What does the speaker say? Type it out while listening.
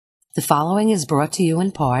The following is brought to you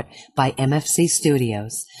in part by MFC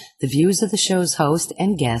Studios. The views of the show's host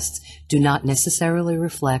and guests do not necessarily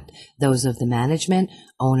reflect those of the management,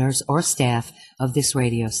 owners, or staff of this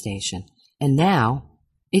radio station. And now,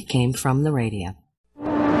 it came from the radio.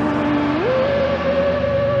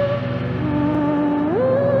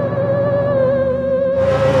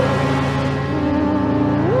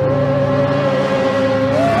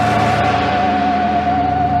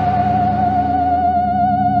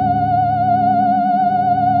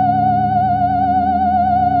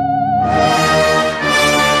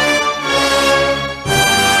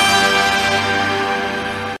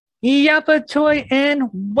 Yappa Toy, and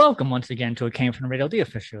welcome once again to It Came From the Radio, the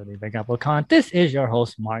official of the Big Apple Con. This is your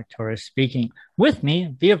host, Mark Torres, speaking. With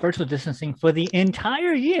me via virtual distancing for the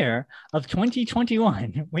entire year of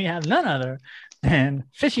 2021, we have none other than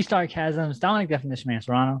Fishy Sarcasms, Dominic Definition Man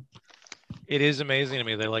Serrano. It is amazing to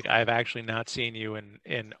me that I've actually not seen you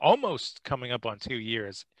in almost coming up on 2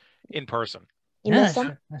 years in person. You miss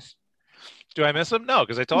him? Do I miss him? No,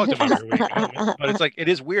 because I talk to him every week. But it's it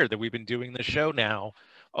is weird that we've been doing this show now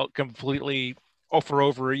completely for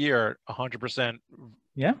over a year, 100%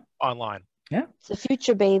 online. Yeah, it's the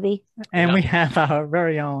future, baby. And we have our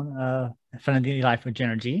very own Infinity Life with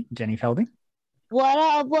Jenner G, Jenny Felding. What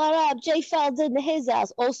up? What up? Jay Felding to his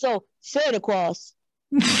house. Also, Santa Claus.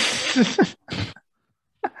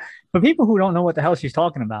 For people who don't know what the hell she's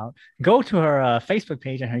talking about, go to her Facebook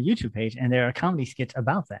page and her YouTube page, and there are comedy skits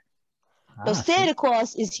about that. So Santa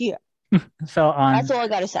Claus is here. That's all I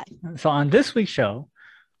gotta say. So on this week's show,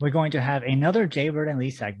 we're going to have another Jaybird and Lee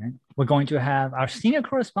segment. We're going to have our senior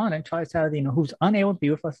correspondent, Charlie Saladino, who's unable to be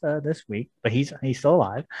with us this week, but he's still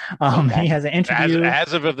alive. He has an interview.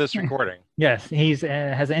 As of this recording. Yes, he's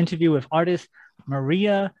has an interview with artist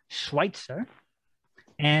Maria Schweitzer.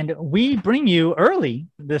 And we bring you early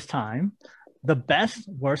this time the best,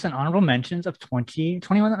 worst, and honorable mentions of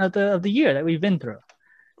 2021 of the year that we've been through.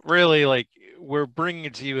 Really, we're bringing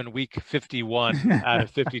it to you in week 51 out of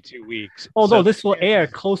 52 weeks. Although this will air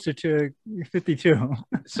closer to 52.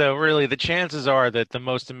 So really, the chances are that the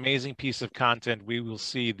most amazing piece of content we will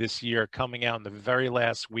see this year coming out in the very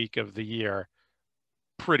last week of the year,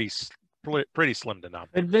 pretty slim to none.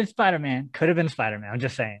 Could have been Spider-Man. Could have been Spider-Man. I'm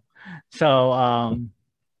just saying. So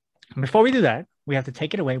before we do that, we have to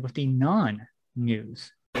take it away with the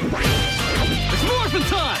non-news. It's morphin'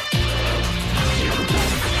 time!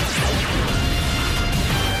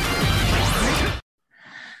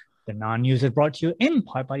 The non-news is brought to you in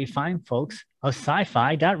part by the fine folks of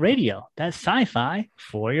sci-fi.radio. That's sci-fi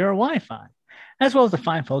for your Wi-Fi. As well as the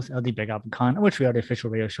fine folks of the Big Apple Con, which we are the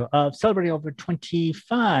official radio show of, celebrating over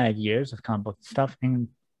 25 years of comic book stuff and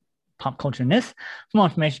pop culture-ness. For more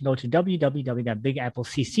information, go to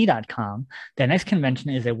www.bigapplecc.com. The next convention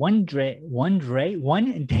is a one-day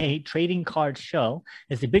trading card show.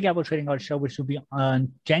 It's the Big Apple Trading Card Show, which will be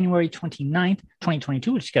on January 29th,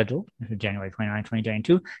 2022, which is scheduled for January 29th,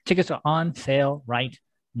 2022. Tickets are on sale right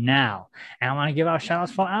now. And I want to give our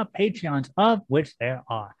shout-outs for our Patreons, of which there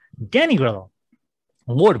are Danny Grillo,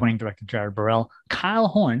 award-winning director Jared Burrell, Kyle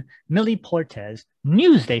Horn, Millie Portez,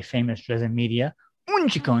 Newsday famous Dresden Media,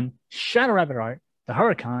 Unchikun, Shadow Rabbit Art, The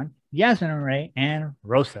Huracan, Yasmin Ray, and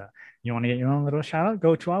Rosa. You want to get your own little shout out?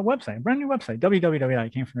 Go to our website, brand new website,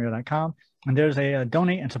 www.itcamefromradio.com. And there's a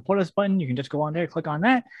donate and support us button. You can just go on there, click on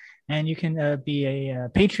that, and you can be a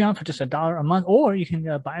Patreon for just $1 a month, or you can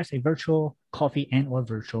buy us a virtual coffee and or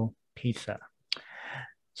virtual pizza.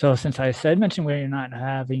 So since I mentioned we're not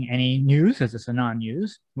having any news, as it's a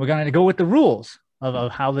non-news, we're going to go with the rules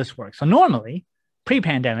of how this works. So normally,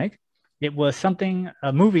 pre-pandemic, it was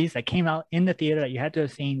movies that came out in the theater that you had to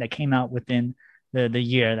have seen that came out within the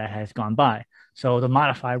year that has gone by. So the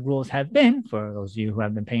modified rules have been, for those of you who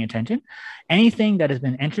have been paying attention, anything that has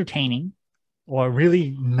been entertaining or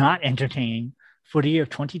really not entertaining for the year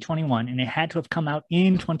of 2021, and it had to have come out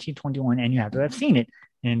in 2021, and you have to have seen it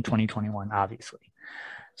in 2021, obviously.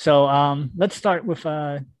 So let's start with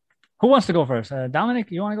who wants to go first? Dominic,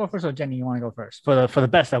 you want to go first, or Jenny, you want to go first? For the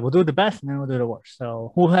best, we'll do the best, and then we'll do the worst.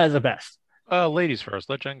 So who has the best? Ladies first.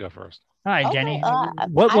 Let Jen go first. All right, okay, Jenny.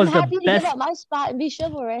 What was the best? I'm happy to give up my spot and be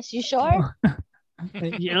chivalrous. You sure?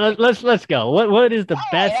 Yeah, let's go. What is the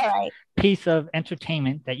best piece of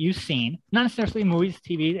entertainment that you've seen? Not necessarily movies,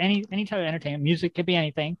 TV, any type of entertainment. Music could be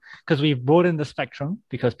anything, because we've broadened the spectrum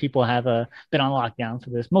because people have been on lockdown for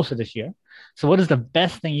most of this year. So what is the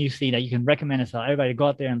best thing you see that you can recommend us? Everybody go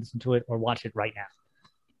out there and listen to it or watch it right now.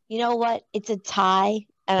 You know what? It's a tie.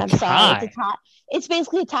 And I'm sorry, it's a tie. It's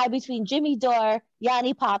basically a tie between Jimmy Dore,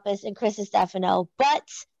 Yanni Pappas, and Chris Stefano. But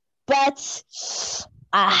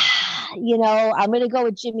I'm gonna go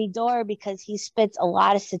with Jimmy Dore because he spits a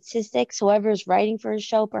lot of statistics. Whoever's writing for his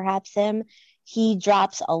show, perhaps him, he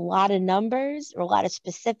drops a lot of numbers or a lot of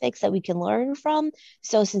specifics that we can learn from.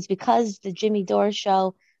 So because the Jimmy Dore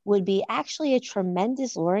show would be actually a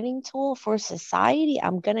tremendous learning tool for society,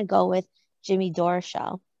 I'm gonna go with Jimmy Dore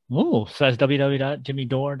show. Oh, so that's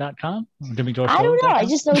www.jimmydore.com? I don't know. I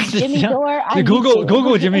just know it's Jimmy Dore on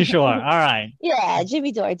Google Jimmy Shore. All right. Yeah,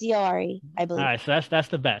 Jimmy Dore, Dore, I believe. All right, so that's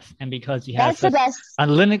the best. And because he has the best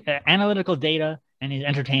analytical data and he's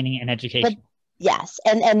entertaining and education. But yes,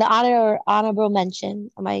 and the honorable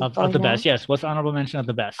mention. Am I of going the now? best? Yes. What's the honorable mention of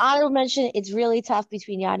the best? Honorable mention. It's really tough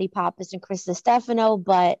between Yanni Pappas and Chris Stefano,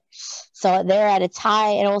 but so they're at a tie,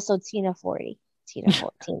 and also Tina Forti. Tina,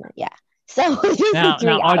 yeah. So now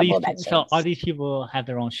are these people have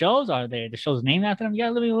their own shows? Are they the shows named after them? Yeah,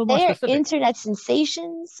 a little more specific. Internet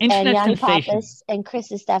sensations. And Yanni Pappas and Chris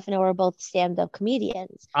Stefano are both stand-up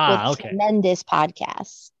comedians with tremendous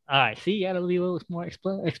podcasts. All right, see, you got to be a little more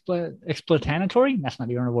explanatory. That's not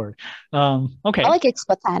even a word. Okay. I like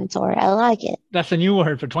explanatory. I like it. That's a new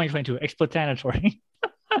word for 2022. Explanatory.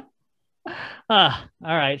 All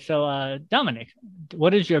right. So, Dominic,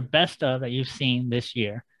 what is your best of that you've seen this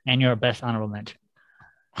year? And your best honorable mention.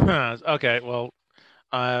 Okay, well,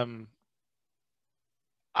 I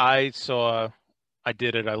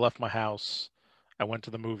did it. I left my house. I went to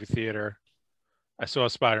the movie theater. I saw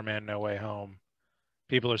Spider-Man No Way Home.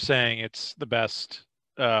 People are saying it's the best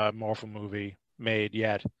Marvel movie made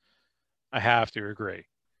yet. I have to agree.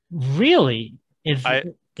 Really? Is that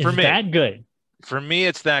good? For me,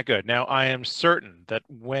 it's that good. Now, I am certain that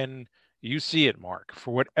when you see it, Mark,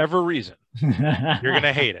 for whatever reason, you're going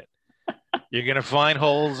to hate it. You're going to find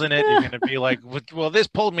holes in it. You're going to be like, well, this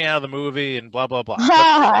pulled me out of the movie and blah, blah,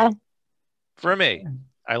 blah. For me,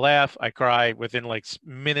 I laugh, I cry within like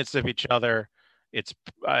minutes of each other. It's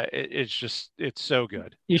so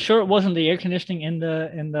good. You sure it wasn't the air conditioning in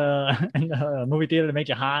the movie theater that made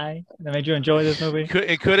you high, that made you enjoy this movie?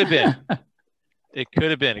 It could have been. It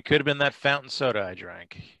could have been. It could have been that fountain soda I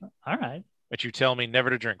drank. All right. But you tell me never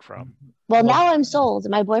to drink from. Well, now I'm sold.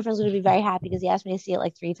 My boyfriend's going to be very happy because he asked me to see it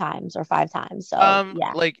like 3 times or 5 times. So,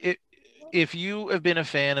 yeah. Like, if you have been a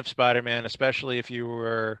fan of Spider-Man, especially if you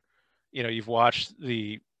were, you've watched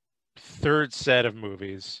the 3rd set of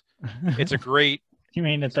movies, it's a great. You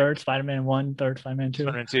mean the 3rd Spider-Man 1, 3rd Spider-Man 2?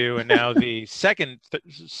 Spider-Man 2, and now the second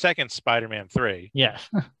Spider-Man 3. Yes.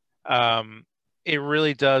 It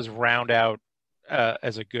really does round out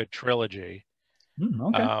as a good trilogy.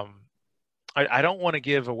 Okay. I don't want to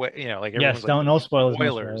give away, yes, no spoilers.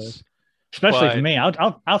 Spoilers. Especially for me,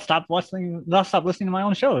 I'll stop listening. I'll stop listening to my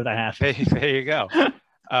own show if I have to. There you go.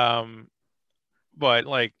 But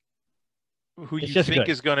like, who you think good.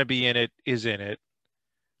 Is going to be in it is in it.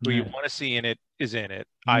 Who you want to see in it is in it.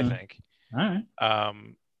 I think. All right.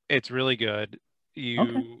 It's really good.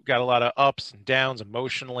 You got a lot of ups and downs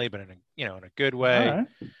emotionally, but in a good way.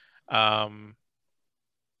 All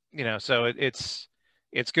right. So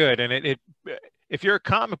it's good, and if you're a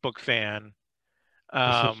comic book fan,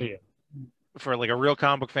 for like a real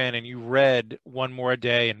comic book fan, and you read One More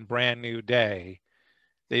Day and Brand New Day,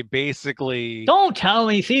 they basically don't tell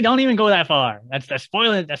me. See, don't even go that far. That's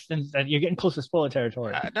spoiler. That you're getting close to spoiler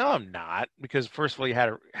territory. No, I'm not, because first of all, you had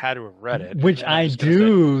to have read it, which I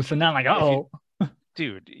do. So now I'm like,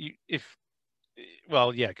 dude,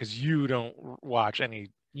 because you don't watch any.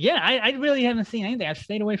 Yeah, I really haven't seen anything. I've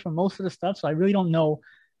stayed away from most of the stuff, so I really don't know.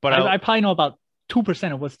 But I probably know about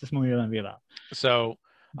 2% of what's this movie going to be about. So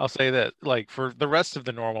I'll say that, like, for the rest of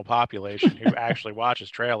the normal population who actually watches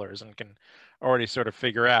trailers and can already sort of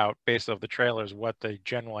figure out, based off the trailers, what the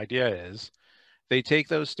general idea is, they take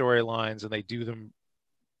those storylines and they do them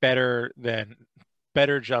better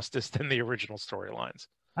justice than the original storylines.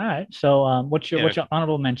 All right. So what's your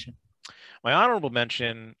honorable mention? My honorable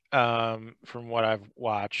mention, from what I've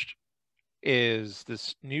watched, is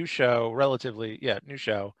this new show, new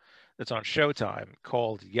show that's on Showtime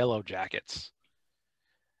called Yellow Jackets.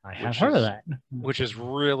 I have heard of that. Which is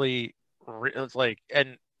really, it's like,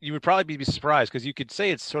 and you would probably be surprised because you could say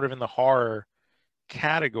it's sort of in the horror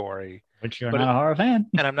category. Which you're not a horror fan.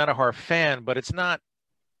 And I'm not a horror fan, but it's not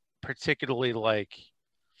particularly like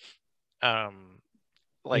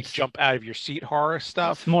jump out of your seat horror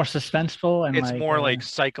stuff. It's more suspenseful, and it's more like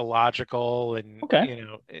psychological, and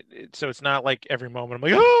so it's not like every moment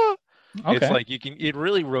I'm like, ah! It's like it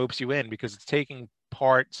really ropes you in because it's taking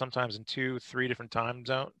part sometimes in 2-3 different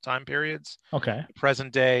time periods. Okay.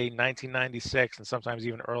 Present day, 1996, and sometimes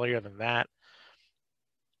even earlier than that.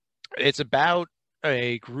 It's about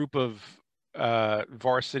a group of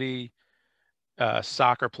varsity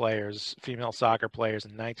soccer players, female soccer players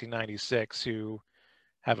in 1996 who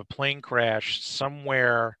have a plane crash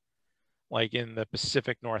somewhere like in the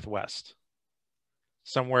Pacific Northwest,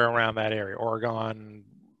 somewhere around that area, Oregon,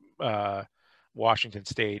 Washington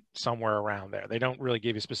State, somewhere around there. They don't really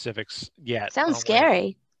give you specifics yet. Sounds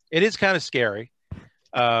scary. It is kind of scary,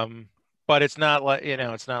 but it's not like,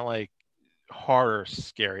 it's not like horror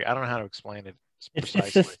scary. I don't know how to explain it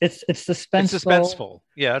precisely. It's suspenseful. It's suspenseful.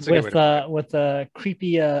 Yeah, that's a good way to put it. With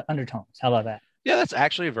creepy undertones. How about that? Yeah, that's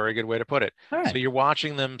actually a very good way to put it. All right. So you're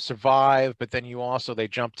watching them survive, but then they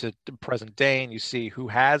jump to the present day and you see who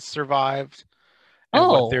has survived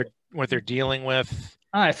and what they're dealing with.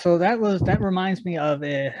 All right, so that reminds me of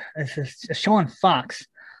a show on Fox.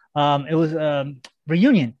 It was a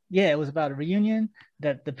reunion. Yeah, it was about a reunion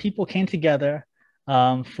that the people came together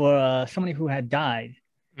for somebody who had died,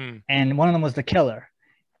 and one of them was the killer.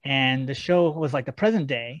 And the show was like the present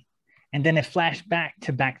day, and then it flashed back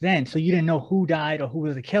to back then, so you didn't know who died or who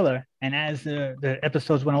was the killer. And as the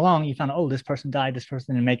episodes went along, you found out, oh, this person died, this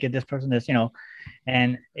person didn't make it, this person this,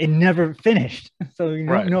 and it never finished. So you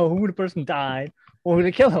don't know who the person died or who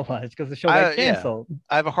the killer was because the show got canceled. Yeah.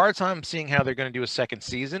 I have a hard time seeing how they're going to do a second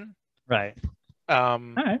season. Right. All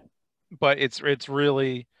right. But it's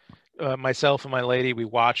really myself and my lady, we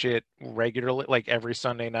watch it regularly, like every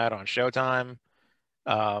Sunday night on Showtime.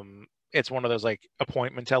 It's one of those like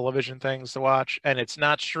appointment television things to watch, and it's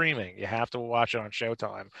not streaming. You have to watch it on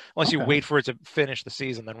Showtime unless you wait for it to finish the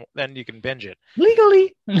season. Then you can binge it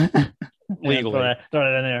legally. Legally, throw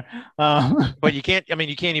it in there. But you can't. I mean,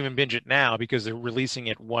 you can't even binge it now because they're releasing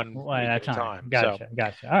it one at a time. Gotcha.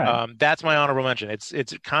 All right. That's my honorable mention. It's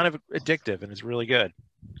kind of addictive and it's really good.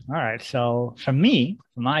 All right. So for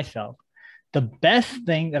myself, the best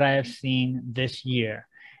thing that I have seen this year.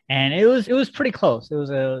 And it was pretty close. It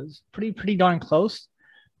was pretty darn close.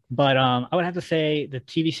 But I would have to say the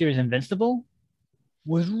TV series Invincible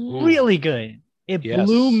was really good. It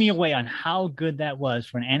blew me away on how good that was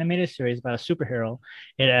for an animated series about a superhero.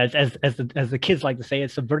 It as the kids like to say,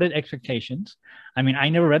 it subverted expectations. I mean, I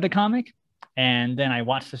never read the comic, and then I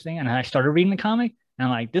watched this thing and I started reading the comic. And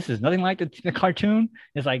I'm like, this is nothing like the cartoon.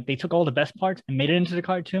 It's like they took all the best parts and made it into the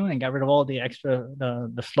cartoon and got rid of all the extra,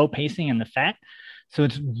 the slow pacing and the fat. So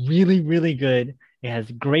it's really, really good. It has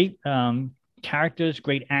great characters,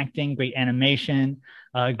 great acting, great animation,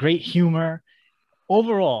 great humor.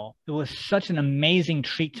 Overall, it was such an amazing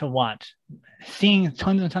treat to watch. Seeing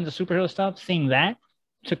tons and tons of superhero stuff, seeing that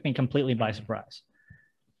took me completely by surprise.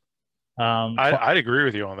 I'd agree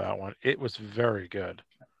with you on that one. It was very good.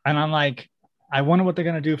 And I'm like, I wonder what they're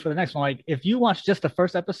going to do for the next one. Like, if you watch just the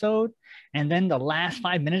first episode and then the last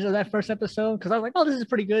 5 minutes of that first episode, because I was like, oh, this is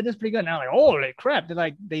pretty good. Now, like, holy crap. They're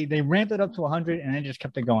like, they ramped it up to 100 and then just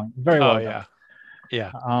kept it going. Very well done.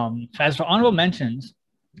 Yeah. As for honorable mentions,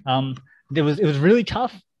 it was really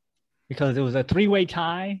tough because it was a 3-way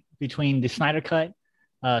tie between the Snyder Cut,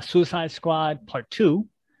 Suicide Squad Part 2.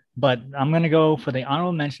 But I'm going to go for the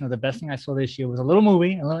honorable mention of the best thing I saw this year. It was a little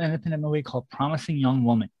independent movie called Promising Young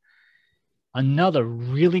Woman. Another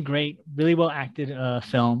really great, really well acted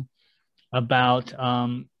film about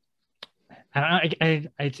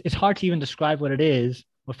it's hard to even describe what it is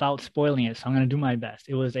without spoiling it. So I'm going to do my best.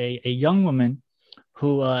 It was a young woman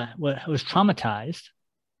who was traumatized,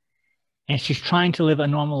 and she's trying to live a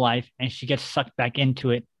normal life, and she gets sucked back into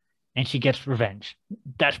it, and she gets revenge.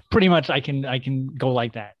 That's pretty much I can go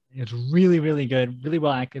like that. It's really, really good, really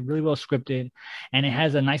well acted, really well scripted, and it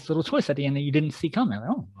has a nice little twist at the end that you didn't see coming.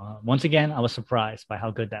 Once again, I was surprised by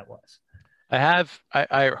how good that was.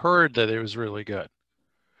 I heard that it was really good.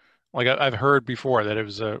 Like I've heard before that it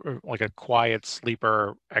was a quiet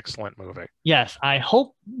sleeper, excellent movie. Yes, I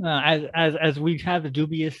hope as we have the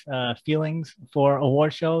dubious feelings for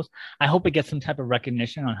award shows, I hope it gets some type of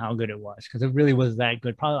recognition on how good it was, because it really was that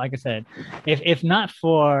good. Probably, like I said, if not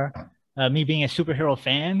for me being a superhero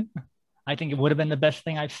fan, I think it would have been the best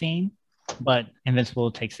thing I've seen. But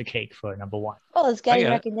Invincible takes the cake for number one. Well, it's getting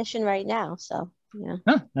recognition right now, so yeah.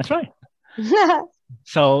 That's right.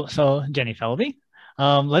 So Jenny Felby,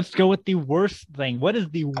 let's go with the worst thing. What is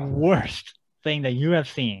the worst thing that you have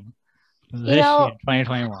seen this year,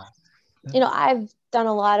 2021? I've done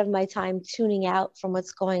a lot of my time tuning out from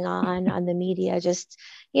what's going on the media. Just,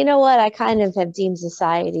 I kind of have deemed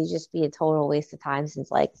society just be a total waste of time since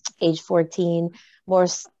like age 14,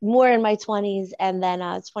 more in my 20s. And then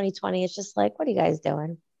 2020, it's just like, what are you guys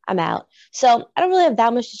doing? I'm out. So I don't really have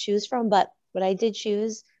that much to choose from, but what I did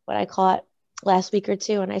choose, what I caught last week or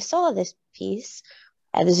two, and I saw this piece,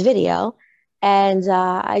 this video, and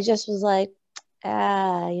I just was like,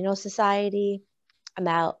 society, I'm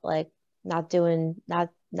out. Like, not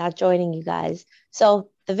not joining you guys. So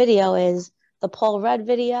the video is the Paul Rudd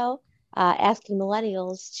video asking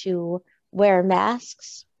millennials to wear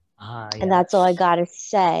masks. And that's all I got to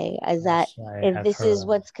say is that if this is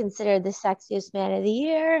what's considered the sexiest man of the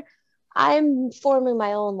year, I'm forming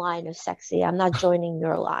my own line of sexy. I'm not joining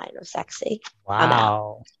your line of sexy.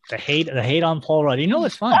 Wow. The hate on Paul Rudd. You know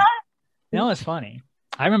what's funny? It's funny.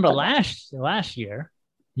 I remember last year,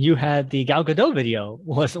 you had the Gal Gadot video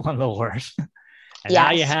was one of the worst. And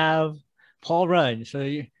now you have Paul Rudd. So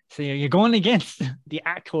you're going against the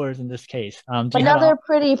actors in this case. Another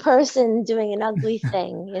pretty person doing an ugly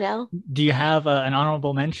thing, you know? Do you have an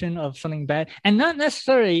honorable mention of something bad? And not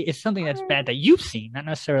necessarily it's something that's bad that you've seen, not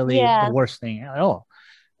necessarily the worst thing at all.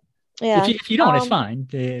 Yeah. If you don't, it's fine.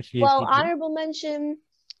 Honorable mention,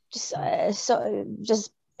 just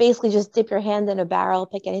basically just dip your hand in a barrel,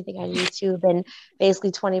 pick anything on YouTube, and basically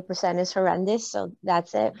 20% is horrendous. So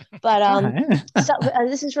that's it. But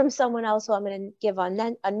this is from someone else who I'm going to give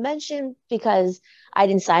unmentioned because I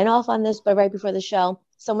didn't sign off on this, but right before the show,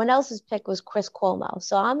 someone else's pick was Chris Cuomo.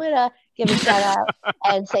 So I'm going to give a shout out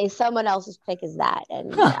and say someone else's pick is that.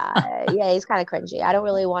 And he's kind of cringy. I don't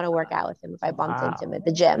really want to work out with him if I bumped into him at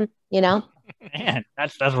the gym, you know? Man,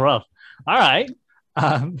 that's rough. All right.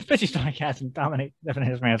 Fishy Starcast and Dominic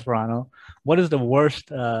Manfrano. What is the worst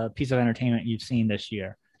piece of entertainment you've seen this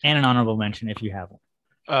year? And an honorable mention if you have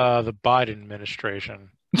one. The Biden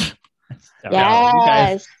administration.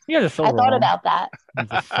 Yes. You guys are so wrong. I thought about that.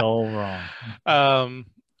 That's so wrong.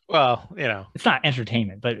 Well, you know. It's not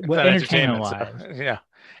entertainment, but entertainment-wise.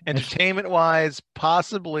 Entertainment-wise,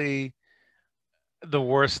 possibly the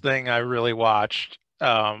worst thing I really watched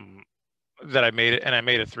that I made it, and I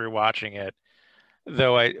made it through watching it.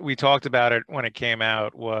 Though we talked about it when it came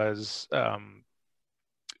out, was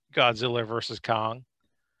Godzilla versus Kong.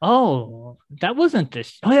 Oh, that wasn't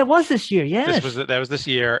this. Oh, that was this year. Yes, that was this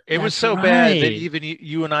year. It was so bad that even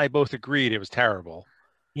you and I both agreed it was terrible.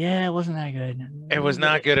 Yeah, it wasn't that good. It was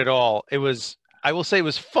not good at all. It was. I will say it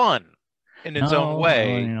was fun in its own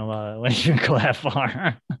way. When you go that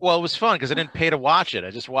far. Well, it was fun because I didn't pay to watch it.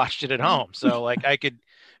 I just watched it at home. So like I could,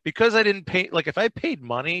 because I didn't pay. Like if I paid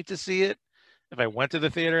money to see it. If I went to the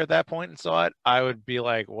theater at that point and saw it, I would be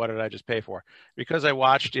like, what did I just pay for? Because I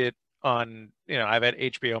watched it on, I've had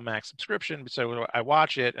HBO Max subscription. So I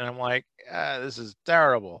watch it and I'm like, this is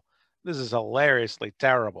terrible. This is hilariously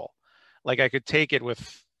terrible. Like I could take it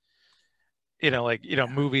with,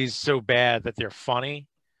 movies so bad that they're funny.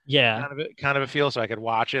 Yeah. Kind of a feel. So I could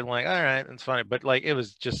watch it and like, all right, it's funny. But like, it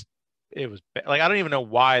was bad. Like, I don't even know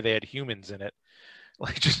why they had humans in it.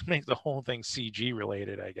 Like just make the whole thing CG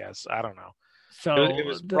related, I guess. I don't know. So it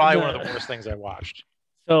was probably one of the worst things I watched.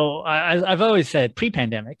 So I've always said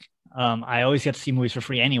pre-pandemic, I always get to see movies for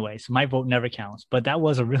free anyway. So my vote never counts. But that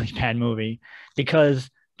was a really bad movie because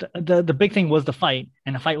the big thing was the fight,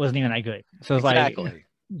 and the fight wasn't even that good. So it's like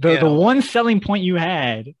the one selling point you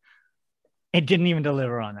had, it didn't even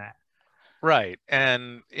deliver on that. Right.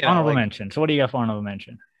 And honorable mention. So what do you got for honorable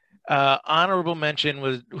mention? Honorable mention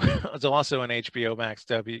was also an HBO Max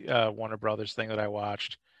Warner Brothers thing that I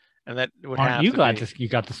watched. And that would have you got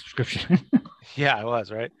the subscription. Yeah, I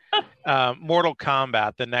was right. Mortal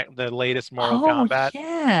Kombat, the latest Mortal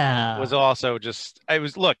Kombat, was also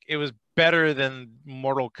it was better than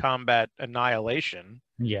Mortal Kombat Annihilation.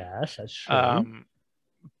 Yes, that's true.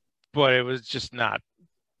 But it was just not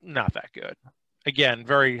that good. Again,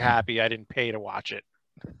 very happy I didn't pay to watch it.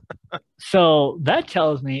 So that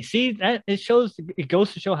tells me, it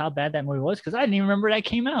goes to show how bad that movie was because I didn't even remember that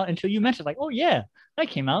came out until you mentioned, like, oh yeah, that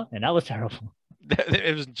came out and that was terrible.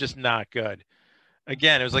 It was just not good.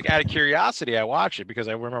 Again, it was like out of curiosity I watched it because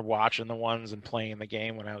I remember watching the ones and playing the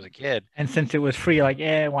game when I was a kid. And since it was free, like,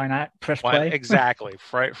 why not press play? Exactly.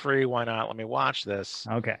 Free, why not? Let me watch this.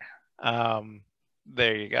 Okay.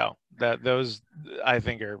 There you go. Those I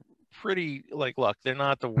think are pretty look, they're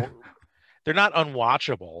not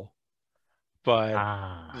unwatchable,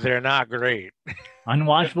 but they're not great.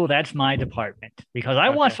 Unwatchable, that's my department because I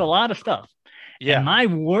watched a lot of stuff. Yeah. And my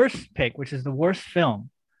worst pick, which is the worst film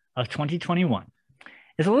of 2021,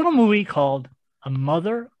 is a little movie called A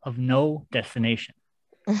Mother of No Destination.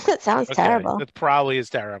 It sounds terrible. It probably is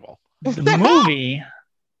terrible. The movie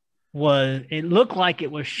it looked like it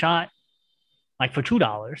was shot like for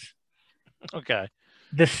 $2. Okay.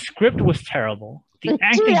 The script was terrible. The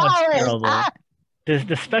acting was terrible.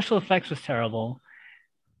 The special effects was terrible.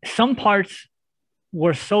 Some parts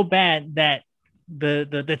were so bad that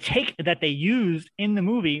the take that they used in the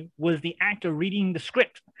movie was the actor reading the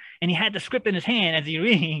script, and he had the script in his hand as he's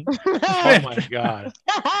reading. Oh my god!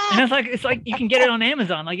 And it's like you can get it on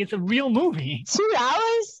Amazon. Like it's a real movie.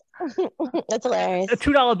 $2? That's hilarious. A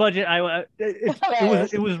 $2 budget.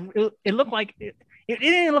 It looked like it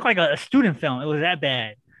didn't look like a student film. It was that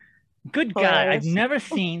bad. Good God, I've Hilarious. never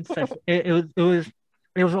seen such. It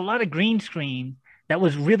was a lot of green screen that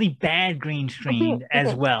was really bad green screen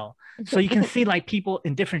as well. So you can see like people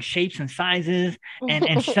in different shapes and sizes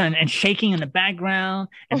and shaking in the background,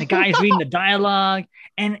 and the guy's reading the dialogue,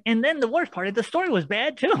 and then the worst part is the story was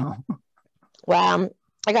bad too. Wow.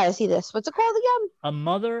 I gotta see this. What's it called again? A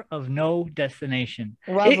Mother of No Destination.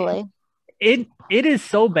 Lovely. It is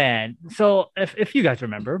so bad. So if you guys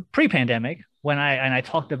remember, pre-pandemic, when I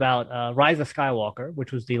talked about Rise of Skywalker,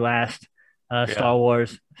 which was the last Star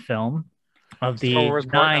Wars film of the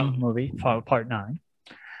Part 9,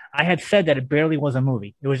 I had said that it barely was a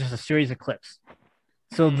movie. It was just a series of clips.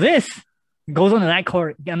 So this goes under that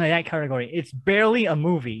category. It's barely a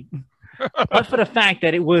movie, but for the fact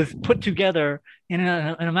that it was put together in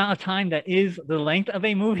an amount of time that is the length of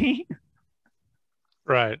a movie.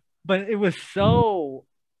 Right. But it was so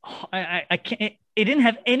I can't. It didn't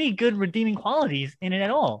have any good redeeming qualities in it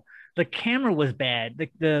at all. The camera was bad.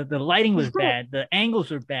 The lighting was bad. The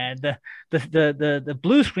angles were bad. The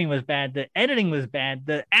blue screen was bad. The editing was bad.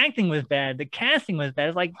 The acting was bad. The casting was bad.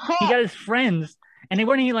 It's like he got his friends, and they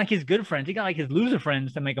weren't even like his good friends. He got like his loser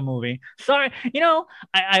friends to make a movie. Sorry,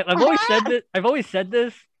 I've always said this. I've always said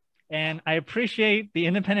this, and I appreciate the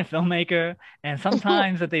independent filmmaker, and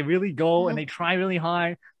sometimes that they really go and they try really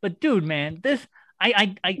hard. But dude, man, this.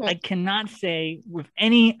 I cannot say with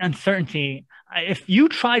any uncertainty if you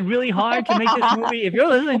tried really hard to make this movie. If you're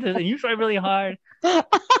listening to this and you tried really hard, you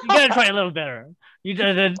gotta try a little better.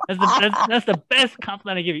 That's the best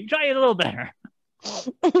compliment I give you. Try it a little better.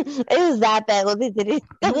 It was that bad. Well, they didn't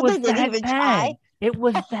even try. It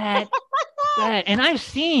was that bad. And I've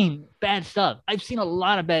seen bad stuff. I've seen a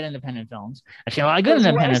lot of bad independent films. I've seen a lot of good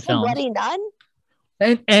independent films. Bloody Nun?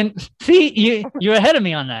 And see, you're ahead of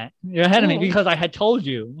me on that. You're ahead of me because I had told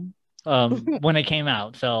you when it came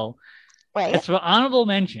out. So it's an honorable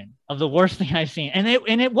mention of the worst thing I've seen. And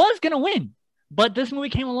it was gonna win, but this movie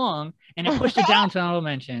came along and it pushed it down to an honorable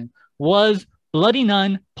mention. Was Bloody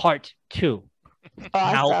Nun Part 2.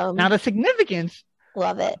 Awesome. Now the significance.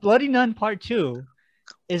 Love it. Bloody Nun Part 2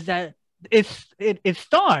 is that it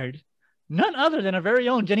starred none other than our very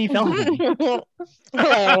own Jenny Feldy.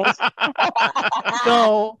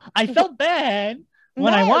 So I felt bad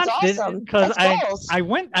when I watched it because I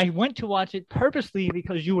went to watch it purposely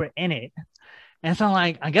because you were in it. And so I'm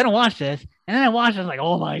like, I gotta watch this. And then I watched it, I was like,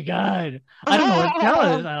 oh my God. I don't know what to tell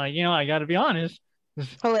us. I'm like, I gotta be honest.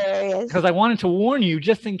 Hilarious. Because I wanted to warn you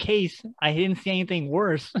just in case I didn't see anything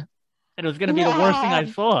worse. It was gonna be the worst thing I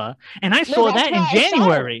saw. And I saw that in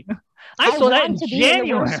January. I saw that in January.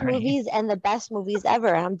 The worst movies and the best movies ever.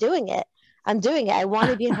 And I'm doing it. I want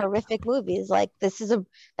to be in horrific movies. Like that's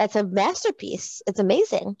a masterpiece. It's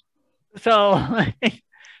amazing. So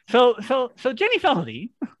Jenny Feldy,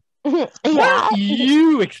 yeah. Why don't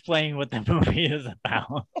you explain what the movie is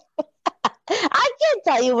about? I can't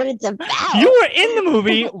tell you what it's about. You were in the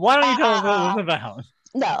movie. Why don't you tell us what it was about?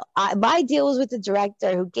 No, my deal was with the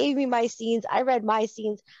director who gave me my scenes. I read my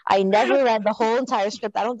scenes. I never read the whole entire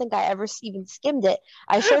script. I don't think I ever even skimmed it.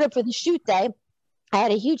 I showed up for the shoot day. I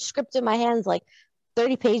had a huge script in my hands, like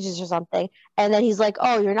 30 pages or something. And then he's like,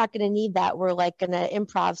 oh, you're not going to need that. We're like going to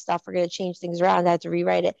improv stuff. We're going to change things around. I had to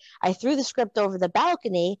rewrite it. I threw the script over the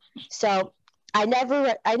balcony. So I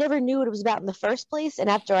never knew what it was about in the first place. And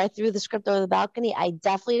after I threw the script over the balcony, I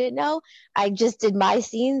definitely didn't know. I just did my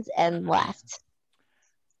scenes and left.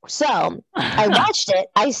 So I watched it.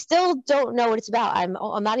 I still don't know what it's about. I'm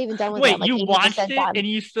not even done with it. Wait, like you watched it and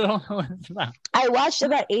you still don't know what it's about? I watched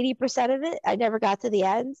about 80% of it. I never got to the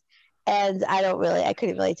end, and I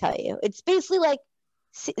couldn't really tell you. It's basically like,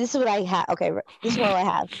 this is what I have. Okay, this is what I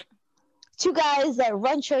have. Two guys that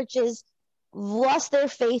run churches lost their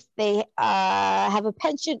faith. They have a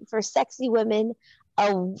penchant for sexy women.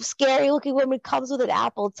 A scary-looking woman comes with an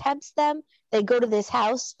apple, tempts them. They go to this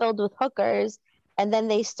house filled with hookers. And then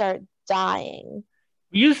they start dying.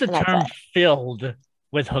 We use the term filled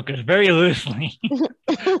with hookers very loosely.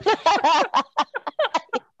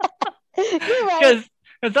 Because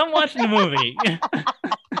I'm watching the movie.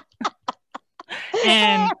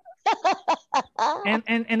 and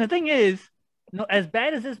the thing is, as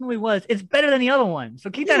bad as this movie was, it's better than the other one.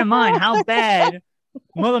 So keep that in mind, how bad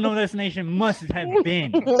Mother No Destination must have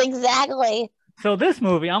been. Exactly. So this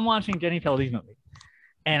movie, I'm watching Jenny Feldy's movie.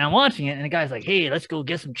 And I'm watching it, and the guy's like, "Hey, let's go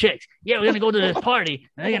get some chicks. Yeah, we're gonna go to this party,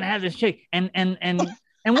 and they're gonna have this chick." And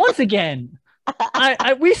once again,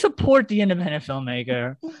 we support the independent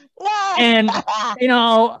filmmaker, and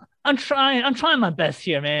I'm trying my best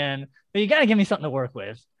here, man. But you gotta give me something to work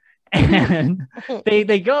with. and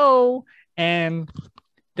they go and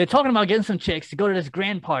they're talking about getting some chicks to go to this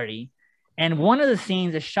grand party. And one of the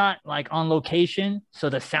scenes is shot like on location, so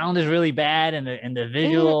the sound is really bad, and the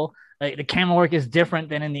visual, like the camera work is different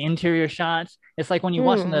than in the interior shots. It's like when you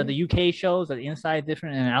watch the UK shows, the inside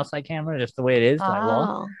different and the outside camera, just the way it is. Like,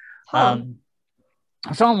 well,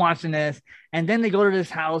 so I'm watching this, and then they go to this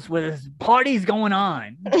house where this party's going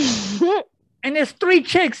on, and there's 3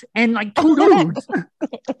 chicks and like 2 dudes.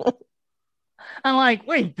 I'm like,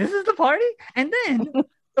 wait, this is the party? And then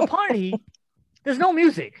the party, there's no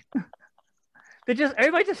music.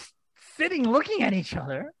 Everybody just sitting, looking at each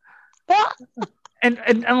other. And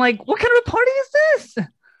I'm like, what kind of a party is this?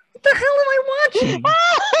 What the hell am I watching?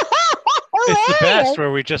 It's the best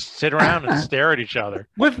where we just sit around and stare at each other.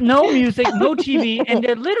 With no music, no TV, and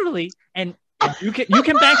they're literally, and you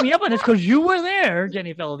can back me up on this because you were there,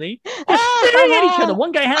 Jenny Feldy. They're staring at each other.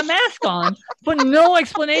 One guy had a mask on for no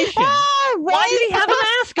explanation. Why did he have a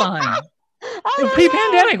mask on?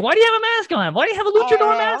 Pre-pandemic, why do you have a mask on? Why do you have a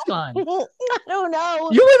luchador mask on? I don't know.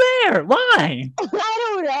 You were there. Why? I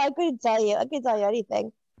don't know. I couldn't tell you. I couldn't tell you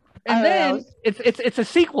anything. And then it's a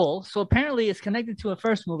sequel, so apparently it's connected to a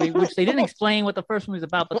first movie, which they didn't explain what the first movie was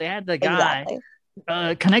about, but they had the guy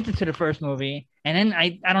connected to the first movie. And then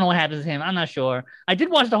I don't know what happens to him. I'm not sure. I did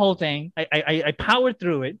watch the whole thing. I powered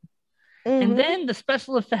through it, and then the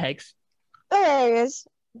special effects were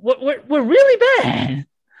really bad.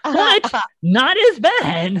 But not as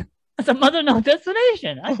bad as a Mother No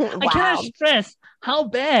Destination. I cannot stress how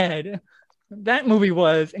bad that movie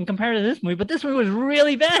was in comparison to this movie, but this movie was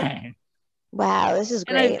really bad. Wow, this is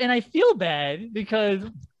great. And I feel bad because,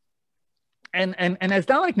 and as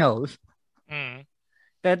Dominic knows,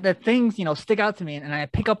 that things, stick out to me, and I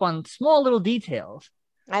pick up on small little details.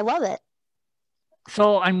 I love it.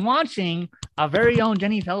 So I'm watching our very own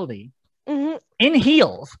Jenny Feldy in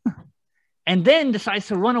heels. And then decides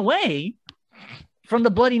to run away from the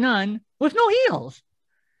bloody nun with no heels.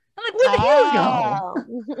 I'm like, where'd the heels go?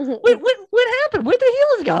 What happened? Where'd the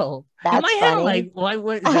heels go? That's in my head, I'm like,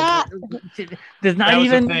 what? There's not that was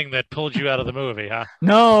even the thing that pulled you out of the movie, huh?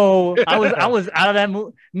 No, I was out of that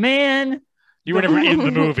movie. Man, you were never in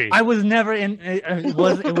the movie. I was never in. It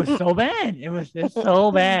was so bad. It's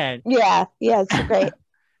so bad. Yeah, it's great.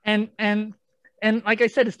 And like I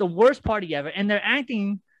said, it's the worst party ever, and they're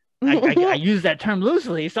acting. I use that term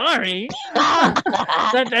loosely. Sorry.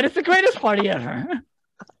 that is the greatest party ever.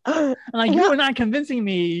 Like, you were not convincing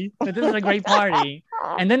me that this is a great party.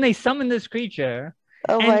 And then they summon this creature.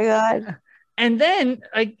 Oh my god. And then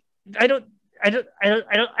I don't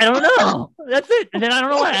know. That's it. And then I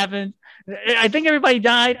don't know what happened. I think everybody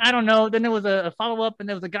died. I don't know. Then there was a follow-up, and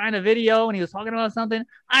there was a guy in a video, and he was talking about something.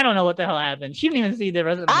 I don't know what the hell happened. She didn't even see the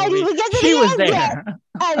rest of the movie. I didn't even get to she the was end there. Yet.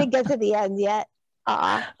 I didn't get to the end yet.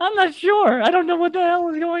 I'm not sure. I don't know what the hell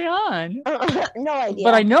was going on. No idea.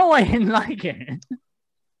 But I know I didn't like it.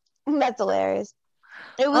 That's hilarious.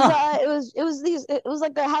 It was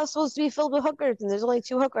like the house supposed to be filled with hookers, and there's only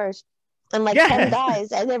 2 hookers and like 10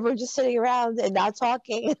 guys, and everyone just sitting around and not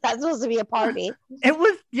talking. That's supposed to be a party. It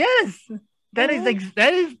was That is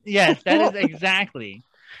exactly.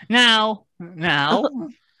 Now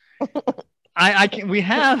we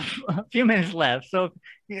have a few minutes left. So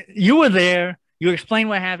you were there. You explained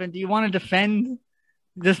what happened. Do you want to defend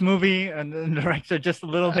this movie and the director just a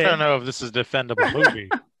little bit? I don't know if this is a defendable movie.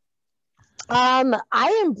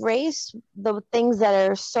 I embrace the things that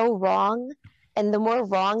are so wrong, and the more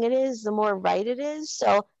wrong it is, the more right it is.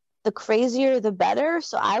 So the crazier, the better.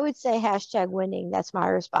 So I would say #winning. That's my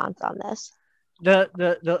response on this.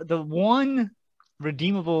 The one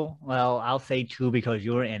redeemable, well, I'll say 2 because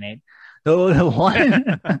you were in it. The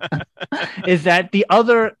one is that the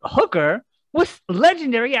other hooker was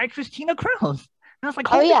legendary actress Tina Krause. And I was like,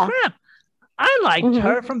 holy crap. I liked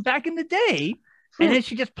her from back in the day. And then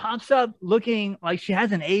she just pops up looking like she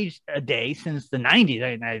hasn't aged a day since the 90s.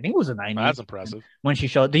 I think it was the 90s. That's impressive. When she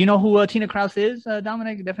showed. Do you know who Tina Krause is,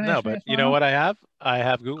 Dominic? No, but you know what I have? I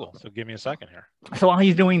have Google. So give me a second here. So while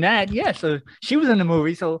he's doing that, so she was in the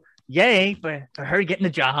movie. So yay for her getting the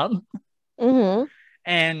job. And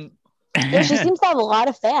she seems to have a lot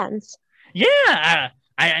of fans. Yeah.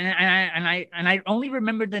 I only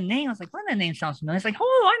remembered the name. I was like, well, that name sounds familiar. It's like,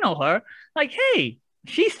 oh, I know her. Like, hey,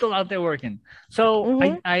 she's still out there working.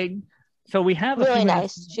 So so we have really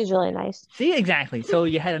nice. She's really nice. See, exactly. So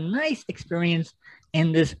you had a nice experience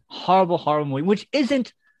in this horrible movie, which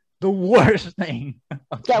isn't the worst thing.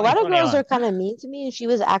 Yeah, a lot of girls are kind of mean to me, and she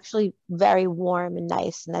was actually very warm and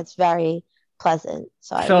nice, and that's very pleasant.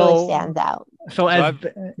 So it really stands out. I'm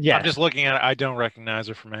just looking at it. I don't recognize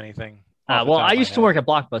her from anything. Well, I used to work at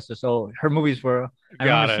Blockbuster, so her movies were I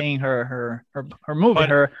remember seeing her movie, But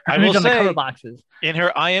her I image will on the say- cover boxes. In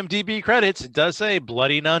her IMDb credits, it does say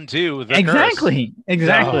Bloody Nun 2, The Curse.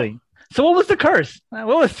 Exactly. So what was the curse? What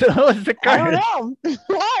was the curse? I don't know.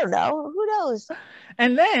 I don't know. Who knows?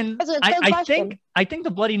 And then That's a good I question. think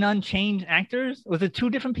the Bloody Nun changed actors. Was it 2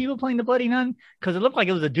 different people playing the Bloody Nun? Because it looked like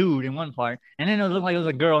it was a dude in one part, and then it looked like it was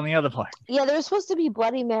a girl in the other part. Yeah, there was supposed to be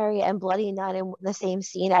Bloody Mary and Bloody Nun in the same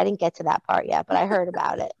scene. I didn't get to that part yet, but I heard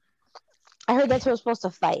about it. I heard that's who was supposed to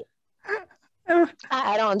fight.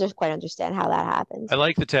 I don't quite understand how that happened. I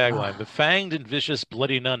like the tagline. The fanged and vicious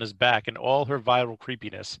Bloody Nun is back in all her viral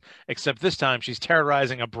creepiness, except this time she's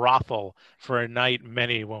terrorizing a brothel for a night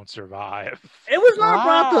many won't survive. It was not a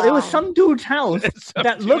brothel. It was Wow. some dude's house Some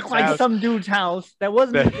that dude's looked like house. some dude's house. That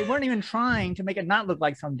wasn't. They weren't even trying to make it not look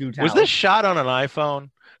like some dude's house. Was this shot on an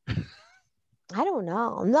iPhone? I don't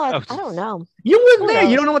know. No, Oh, I don't know. You Who weren't there. You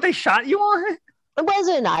knows? don't know what they shot you on. It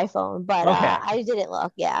wasn't an iPhone, but Okay. I didn't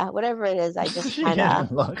look. Yeah, whatever it is, I just kind Yeah,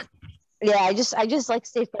 of look. I just like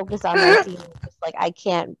stay focused on my scene. Just like I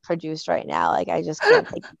can't produce right now. Like I just can't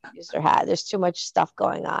take the producer hat. There's too much stuff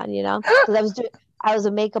going on, you know. Because I was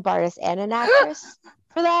a makeup artist and an actress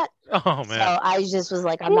for that. Oh, man. So I just was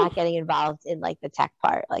like, I'm not getting involved in like the tech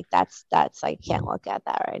part. Like that's I can't look at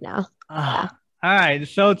that right now. All right.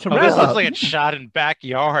 So to Oh, wrap this looks up, like it's shot in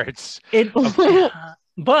backyards. it.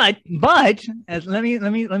 But as let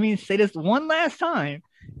me say this one last time.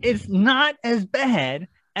 It's not as bad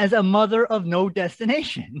as A Mother of No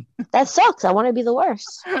Destination. That sucks. I want to be the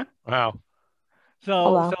worst. Wow. So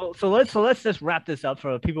Oh, wow. so let's just wrap this up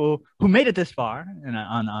for people who made it this far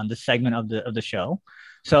on this segment of the show.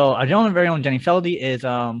 So our gentleman very own Jenny Feldy is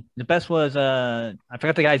the best was I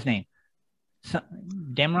forgot the guy's name.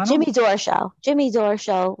 Dan Morano? Jimmy Dore show. Jimmy Dore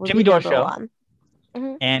show. would Jimmy be Dore number show. one.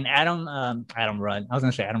 And Adam Rudd. I was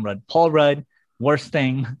gonna say Adam Rudd. Paul Rudd. Worst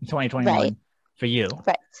thing 2021 Right. for you.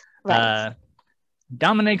 Right.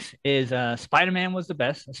 Dominic's is Spider-Man was the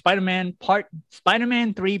best. Spider-Man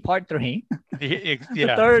 3 Part 3. Yeah.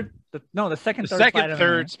 The second,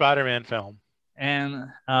 Third Spider-Man film. And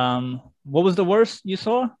what was the worst you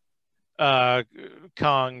saw?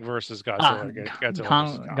 Kong versus Godzilla.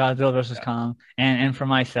 Godzilla versus Kong. And for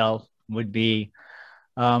myself would be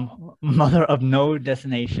Mother of No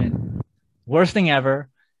Destination. Worst thing ever.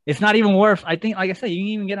 It's not even worth. I think, like I said, you can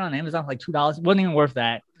even get it on Amazon for like $2. It wasn't even worth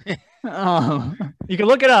that. You can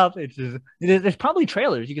look it up. There's probably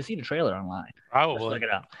trailers. You can see the trailer online. Probably. Let's look it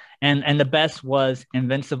up. And the best was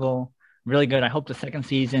Invincible. Really good. I hope the second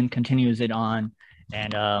season continues it on,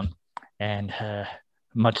 and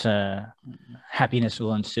much happiness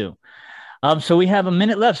will ensue. So we have a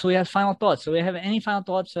minute left. So we have final thoughts. So we have any final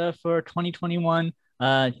thoughts for 2021?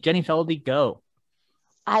 Jenny Feldy, go.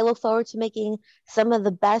 I look forward to making some of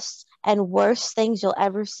the best and worst things you'll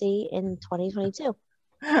ever see in 2022.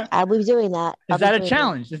 I'll be doing that. Is that a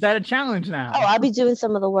challenge? Is that a challenge now? Oh, I'll be doing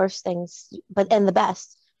some of the worst things, and the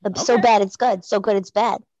best. So Okay. bad it's good. So good it's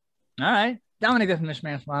bad. All right. Dominic, that's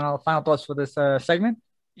Mishman's final thoughts for this segment.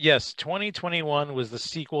 Yes, 2021 was the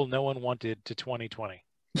sequel no one wanted to 2020.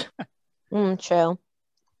 True.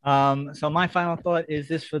 So my final thought is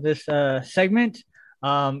this for this segment.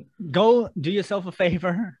 Go do yourself a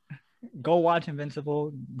favor. Go watch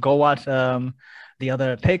Invincible. Go watch the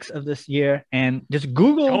other picks of this year, and just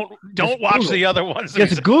Google. Don't watch the other ones.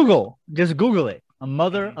 Just Google it. A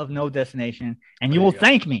Mother of No Destination, and you will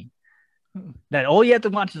thank me. That all you have to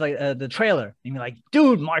watch is like the trailer, and you're like,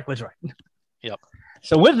 dude, Mark was right. Yep.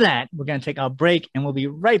 So with that, we're gonna take our break, and we'll be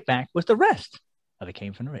right back with the rest of It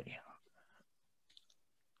Came From the Radio.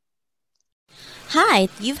 Hi,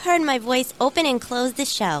 you've heard my voice open and close the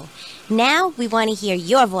show. Now we want to hear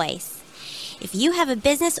your voice. If you have a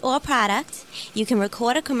business or product, you can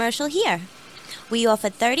record a commercial here. We offer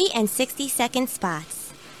 30 and 60-second spots.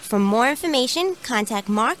 For more information, contact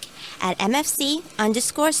Mark at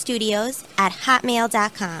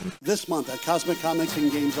mfc_studios@hotmail.com. This month at Cosmic Comics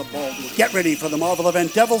and Games of Baldwin. Get ready for the Marvel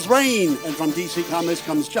event Devil's Reign. And from DC Comics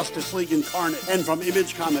comes Justice League Incarnate. And from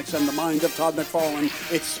Image Comics and the mind of Todd McFarlane,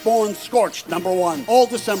 it's Spawn Scorched #1. All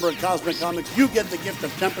December at Cosmic Comics, you get the gift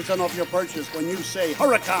of 10% off your purchase when you say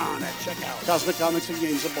Hurricane at checkout. Cosmic Comics and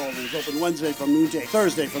Games of Baldwin is open Wednesday from noon to 8,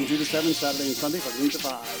 Thursday from 2 to 7, Saturday and Sunday from noon to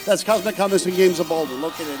 5. That's Cosmic Comics and Games of Baldwin,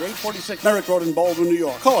 located at 846 Merrick Road in Baldwin, New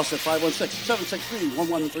York. Call us at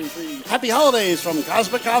 516-763-1133. Happy holidays from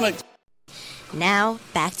Cosmic Comics. Now,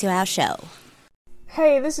 back to our show.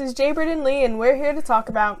 Hey, this is Jay Burden Lee, and we're here to talk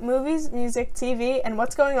about movies, music, TV, and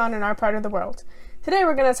what's going on in our part of the world. Today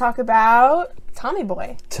we're going to talk about Tommy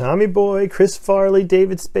Boy. Tommy Boy, Chris Farley,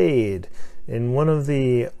 David Spade. in one of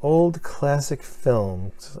the old classic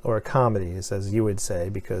films, or comedies, as you would say,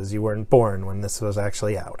 because you weren't born when this was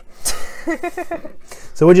actually out.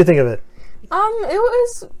 So what'd you think of it?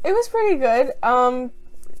 It was pretty good.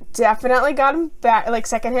 Definitely got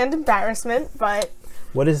secondhand embarrassment, but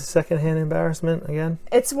What is secondhand embarrassment again?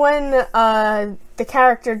 it's when the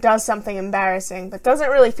character does something embarrassing, but doesn't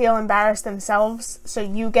really feel embarrassed themselves, so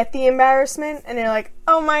you get the embarrassment, and you're like,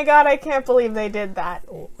 oh my god, I can't believe they did that.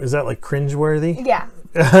 Is that like cringeworthy? Yeah.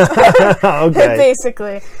 Okay.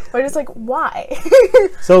 Basically. We're just like, why?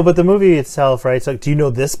 So, but the movie itself, right? So, do you know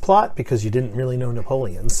this plot? Because you didn't really know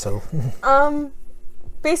Napoleon, so.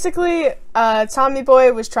 Basically, Tommy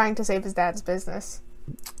Boy was trying to save his dad's business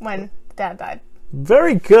when Dad died.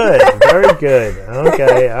 Very good. Very good.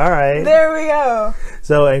 Okay. All right. There we go.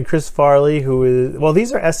 So, and Chris Farley, who is, well,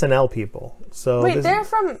 these are SNL people. So Wait, they're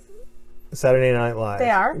from... Saturday Night Live. They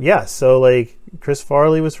are? Yes. So, like, Chris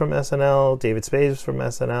Farley was from SNL. David Spade was from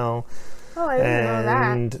SNL. Oh, I didn't know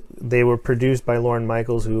that. And they were produced by Lorne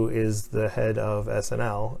Michaels, who is the head of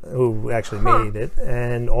SNL, who actually made it.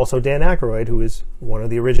 And also Dan Aykroyd, who is one of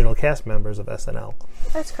the original cast members of SNL.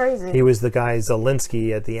 That's crazy. He was the guy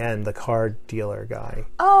Zelensky at the end, the card dealer guy.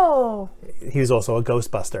 Oh. He was also a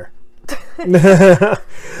Ghostbuster.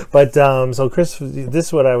 But so Chris, this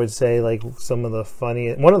is what I would say, like one of the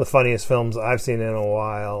funniest films I've seen in a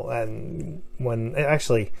while. And when I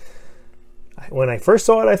first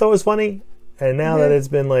saw it, I thought it was funny, and now that it's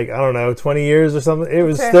been like, I don't know, 20 years or something, it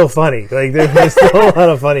was still funny. Like there's still a lot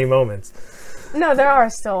of funny moments. No, there are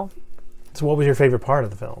still. So what was your favorite part of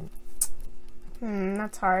the film?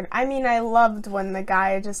 That's hard. I mean, I loved when the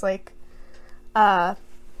guy just like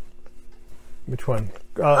Which one?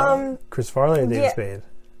 Chris Farley or David Spade?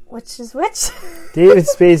 Which is which? David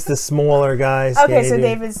Spade's the smaller guy. Okay, so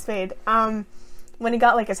David Spade. When he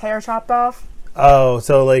got like his hair chopped off. Oh,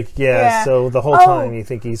 so like so the whole time you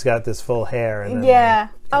think he's got this full hair, and then,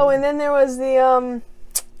 and then there was the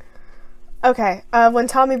when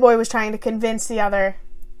Tommy Boy was trying to convince the other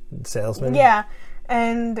salesman. Yeah,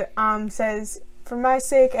 and says, for my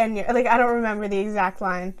sake and your, like, I don't remember the exact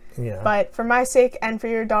line. Yeah. But for my sake and for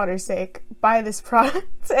your daughter's sake, buy this product.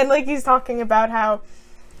 And like he's talking about how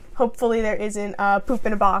hopefully there isn't poop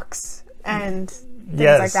in a box and things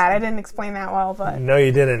like that. I didn't explain that well, but no,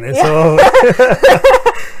 you didn't. And so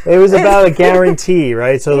it was about a guarantee,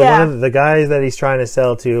 right? So one of the guys that he's trying to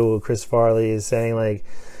sell to, Chris Farley, is saying like,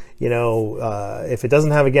 if it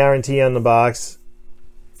doesn't have a guarantee on the box,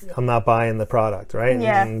 I'm not buying the product, right?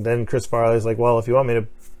 Yeah. And then Chris Farley's like, well, if you want me to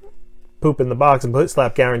poop in the box and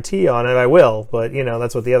slap guarantee on it, I will. But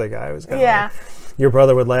that's what the other guy was going to like. Your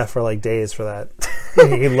brother would laugh for like days for that.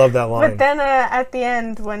 He loved that line. But then at the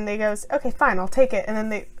end, when they goes, okay, fine, I'll take it. And then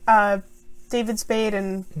they, David Spade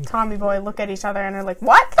and Tommy Boy look at each other and are like,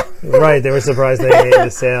 what? Right, they were surprised they made the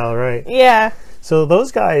sale, right? Yeah. So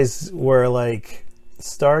those guys were like,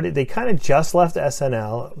 they kind of just left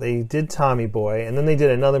SNL. They did Tommy Boy, and then they did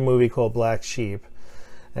another movie called Black Sheep.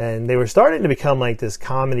 And they were starting to become like this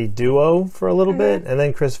comedy duo for a little bit, and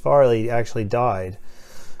then Chris Farley actually died.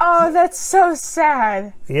 Oh, that's so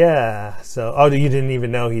sad. Yeah. So, you didn't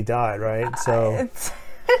even know he died, right? So,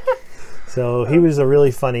 so he was a really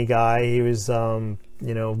funny guy. He was,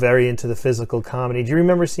 very into the physical comedy. Do you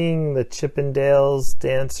remember seeing the Chippendales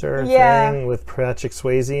dancer thing with Patrick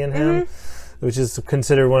Swayze and him? Which is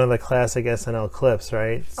considered one of the classic SNL clips,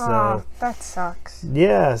 right? So that sucks.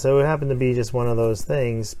 Yeah, so it happened to be just one of those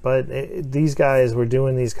things. But these guys were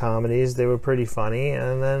doing these comedies. They were pretty funny.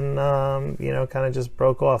 And then, kind of just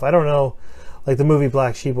broke off. I don't know. Like, the movie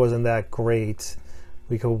Black Sheep wasn't that great.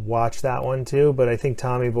 We could watch that one, too. But I think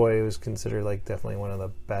Tommy Boy was considered, like, definitely one of the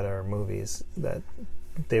better movies that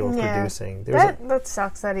they were producing. That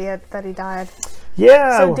sucks that he died.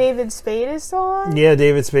 Yeah. So David Spade is still alive? Yeah,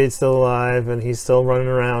 David Spade's still alive, and he's still running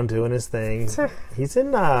around doing his thing. He's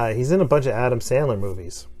in a bunch of Adam Sandler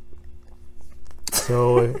movies.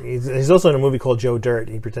 So he's also in a movie called Joe Dirt.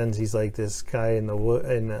 He pretends he's like this guy in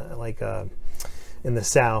the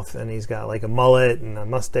South, and he's got like a mullet and a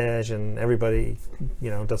mustache, and everybody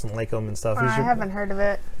doesn't like him and stuff. I haven't heard of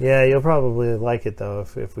it. Yeah, you'll probably like it though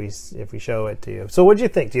if we show it to you. So what do you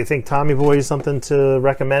think? Do you think Tommy Boy is something to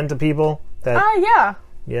recommend to people? Yeah.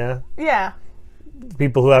 Yeah.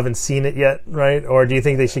 People who haven't seen it yet, right? Or do you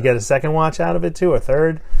think they should get a second watch out of it too, or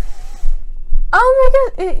third? Oh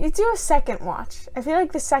my god, you do a second watch. I feel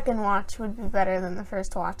like the second watch would be better than the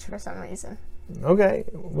first watch for some reason. Okay.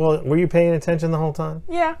 Well, were you paying attention the whole time?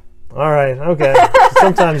 Yeah. All right. Okay.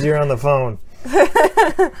 Sometimes you're on the phone.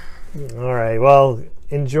 All right. Well,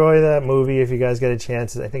 enjoy that movie if you guys get a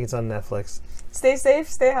chance. I think it's on Netflix. Stay safe,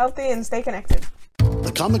 stay healthy, and stay connected.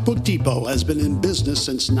 The Comic Book Depot has been in business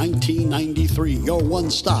since 1993. Your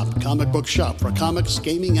one-stop comic book shop for comics,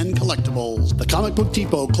 gaming, and collectibles. The Comic Book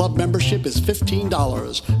Depot club membership is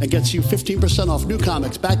 $15 and gets you 15% off new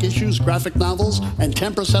comics, back issues, graphic novels, and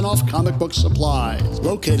 10% off comic book supplies.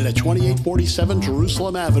 Located at 2847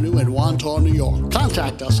 Jerusalem Avenue in Wantagh, New York.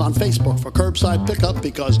 Contact us on Facebook for curbside pickup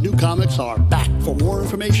because new comics are back. For more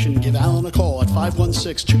information, give Alan a call at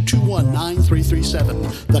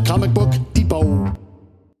 516-221-9337. The Comic Book Depot.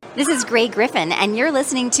 This is Gray Griffin, and you're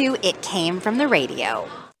listening to It Came From the Radio.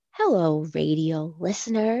 Hello, radio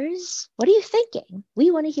listeners. What are you thinking?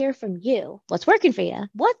 We want to hear from you. What's working for you?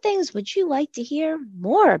 What things would you like to hear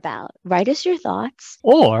more about? Write us your thoughts.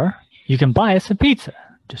 Or you can buy us a pizza.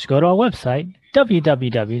 Just go to our website,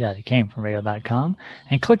 www.itcamefromradio.com,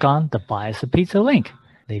 and click on the Buy Us a Pizza link.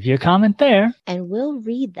 Leave your comment there. And we'll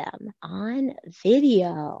read them on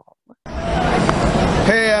video.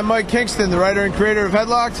 Hey, I'm Mike Kingston, the writer and creator of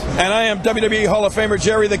Headlocked. And I am WWE Hall of Famer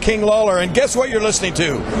Jerry the King Lawler. And guess what you're listening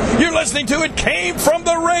to? You're listening to It Came From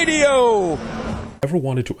the Radio. Ever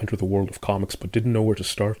wanted to enter the world of comics but didn't know where to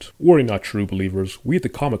start? Worry not, true believers. We at the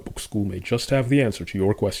Comic Book School may just have the answer to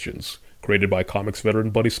your questions. Created by comics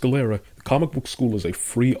veteran Buddy Scalera, the Comic Book School is a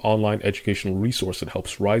free online educational resource that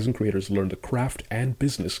helps rising creators learn the craft and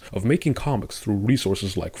business of making comics through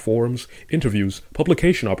resources like forums, interviews,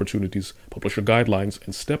 publication opportunities, publisher guidelines,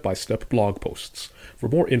 and step-by-step blog posts. For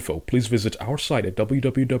more info, please visit our site at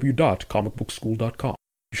www.comicbookschool.com.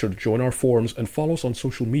 Be sure to join our forums and follow us on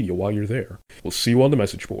social media while you're there. We'll see you on the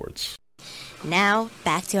message boards. Now,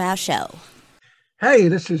 back to our show. Hey,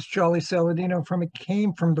 this is Charlie Saladino from It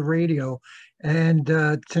Came From the Radio. And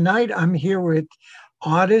tonight I'm here with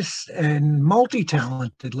artist and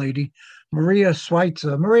multi-talented lady, Maria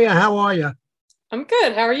Schweitzer. Maria, how are you? I'm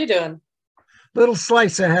good. How are you doing? Little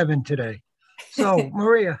slice of heaven today. So,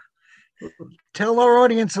 Maria, tell our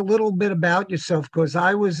audience a little bit about yourself, because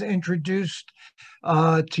I was introduced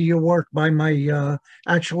to your work by my,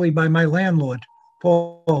 actually by my landlord,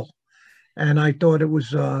 Paul. And I thought it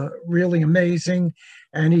was really amazing.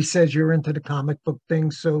 And he says you're into the comic book thing.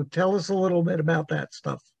 So tell us a little bit about that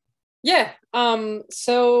stuff. Yeah.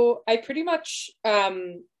 So I pretty much,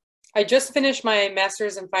 I just finished my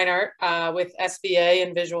master's in fine art with SVA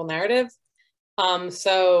in visual narrative.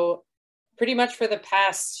 So pretty much for the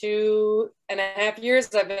past 2.5 years,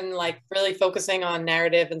 I've been like really focusing on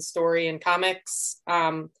narrative and story and comics,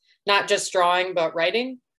 not just drawing, but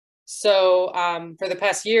writing. So for the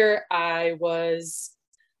past year, I was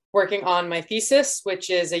working on my thesis, which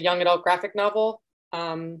is a young adult graphic novel,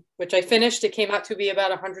 which I finished. It came out to be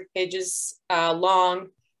about 100 pages long.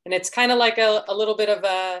 And it's kind of like a little bit of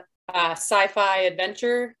a sci-fi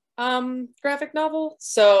adventure graphic novel.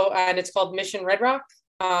 So, and it's called Mission Red Rock.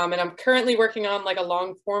 And I'm currently working on like a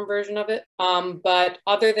long form version of it. But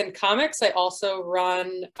other than comics, I also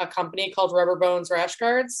run a company called Rubber Bones Rash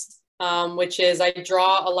Guards. Which is I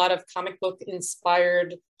draw a lot of comic book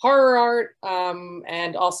inspired horror art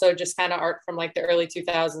and also just kind of art from like the early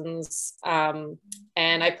 2000s.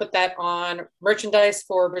 And I put that on merchandise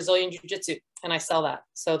for Brazilian Jiu-Jitsu and I sell that.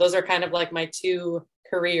 So those are kind of like my two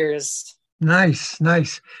careers. Nice,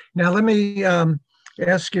 nice. Now let me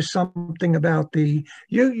ask you something about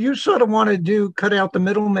you sort of want to cut out the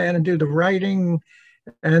middleman and do the writing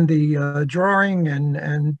and the drawing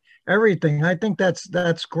and everything. I think that's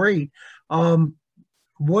great. What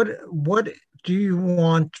do you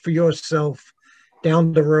want for yourself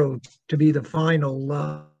down the road to be the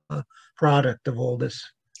final product of all this?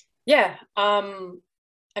 Yeah. I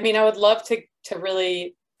mean, I would love to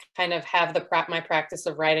really kind of have my practice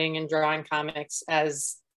of writing and drawing comics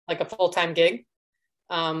as like a full-time gig.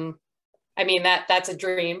 I mean, that's a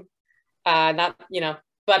dream, not,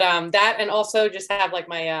 but that, and also just have like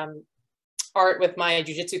my art with my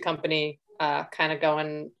jiu-jitsu company kind of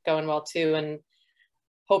going well too, and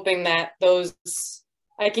hoping that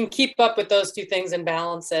I can keep up with those two things and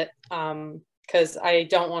balance it, because I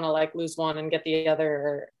don't want to like lose one and get the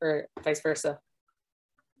other, or vice versa.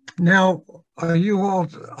 Now, are you all?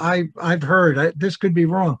 I've heard, this could be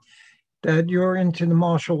wrong, that you're into the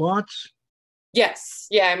martial arts. Yes,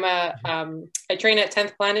 yeah, I train at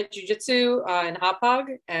 10th Planet Jiu-Jitsu in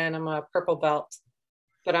Hauppauge, and I'm a purple belt.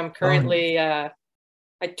 But I'm currently, I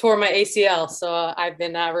tore my ACL, so I've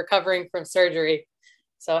been recovering from surgery.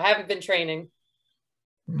 So I haven't been training.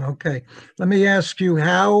 Okay. Let me ask you,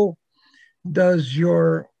 how does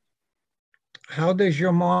your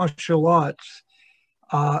martial arts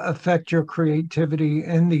affect your creativity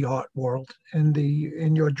in the art world,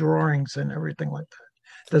 in your drawings and everything like that?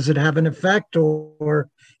 Does it have an effect, or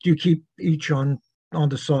do you keep each on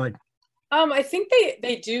the side? I think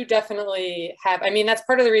they do definitely have. I mean, that's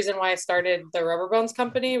part of the reason why I started the Rubber Bones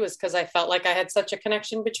company, was because I felt like I had such a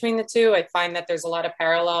connection between the two. I find that there's a lot of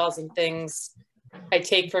parallels and things I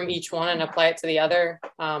take from each one and apply it to the other.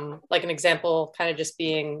 Like an example, kind of just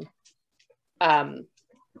being, I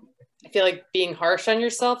feel like being harsh on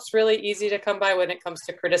yourself is really easy to come by when it comes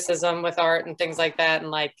to criticism with art and things like that.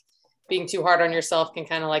 And like being too hard on yourself can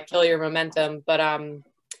kind of like kill your momentum. But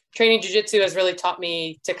training jiu-jitsu has really taught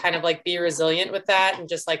me to kind of like be resilient with that, and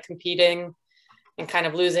just like competing and kind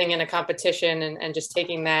of losing in a competition, and just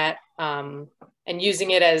taking that and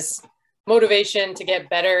using it as motivation to get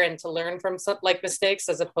better and to learn from some like mistakes,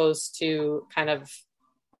 as opposed to kind of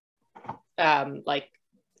like,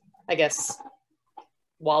 I guess,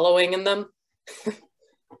 wallowing in them.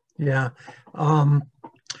 Yeah.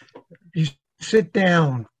 You sit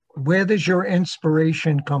down. Where does your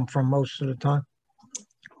inspiration come from most of the time?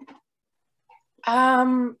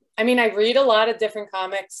 I mean, I read a lot of different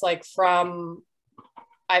comics, like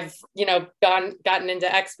I've, gotten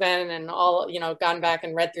into X-Men and all, gone back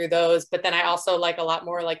and read through those, but then I also like a lot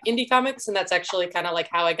more like indie comics. And that's actually kind of like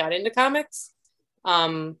how I got into comics.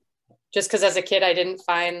 Just because as a kid, I didn't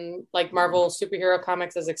find like Marvel superhero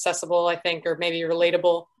comics as accessible, I think, or maybe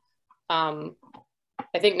relatable.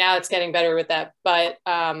 I think now it's getting better with that. But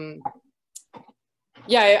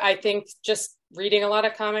yeah, I think just reading a lot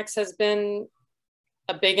of comics has been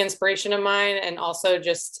a big inspiration of mine. And also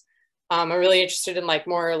just, I'm really interested in like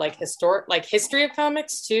more like history of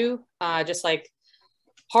comics too. Just like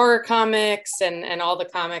horror comics and all the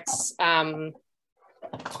comics that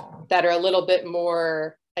are a little bit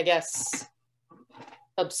more, I guess,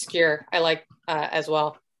 obscure. I like as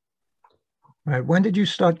well. Right. When did you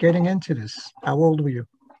start getting into this? How old were you?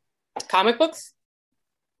 Comic books?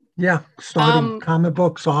 Yeah, starting comic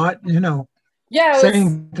books, art, Yeah.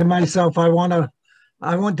 Saying to myself,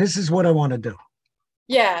 this is what I want to do.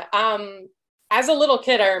 Yeah. As a little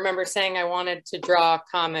kid, I remember saying I wanted to draw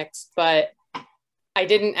comics, but I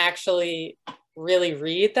didn't actually really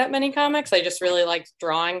read that many comics. I just really liked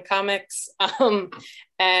drawing comics.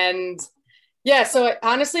 And yeah, so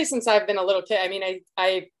honestly, since I've been a little kid, I mean,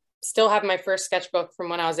 I still have my first sketchbook from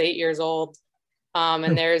when I was 8 years old.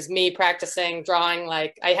 And there's me practicing drawing.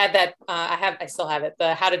 Like I had that, I still have it,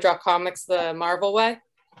 the How to Draw Comics the Marvel Way.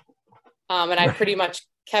 And I pretty much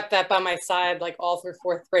kept that by my side, like all through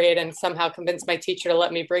fourth grade, and somehow convinced my teacher to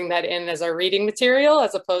let me bring that in as a reading material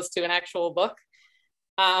as opposed to an actual book.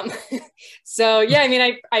 So yeah, I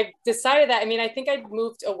mean, I decided that, I mean, I think I'd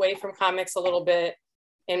moved away from comics a little bit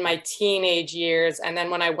in my teenage years. And then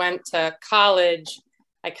when I went to college,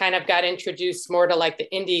 I kind of got introduced more to like the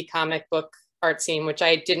indie comic book art scene, which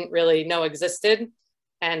I didn't really know existed.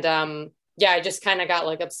 And yeah, I just kind of got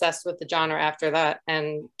like obsessed with the genre after that,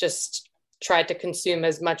 and just tried to consume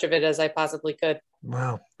as much of it as I possibly could.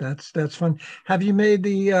 Wow, that's fun. Have you made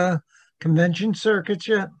the convention circuits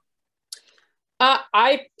yet?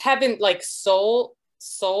 I haven't like sold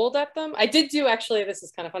at them. I did do, actually, this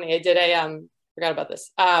is kind of funny. I did forgot about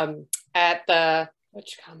this. At the,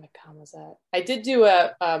 which Comic-Con was that? I did do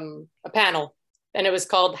a panel, and it was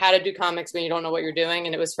called How to Do Comics When You Don't Know What You're Doing.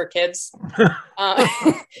 And it was for kids.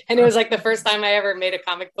 And it was like the first time I ever made a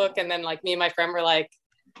comic book. And then like me and my friend were like,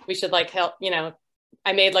 we should like help,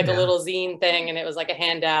 I made like a little zine thing, and it was like a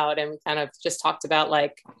handout, and we kind of just talked about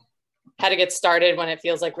like how to get started when it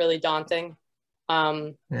feels like really daunting.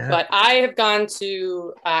 But I have gone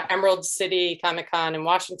to Emerald City Comic-Con in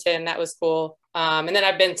Washington. That was cool. And then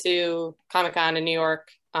I've been to Comic-Con in New York,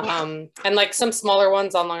 and like some smaller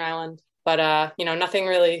ones on Long Island, but nothing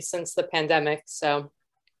really since the pandemic. So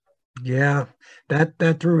yeah,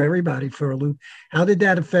 that threw everybody for a loop. How did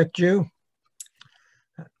that affect you?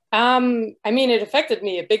 I mean, it affected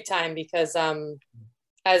me a big time because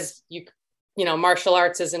as martial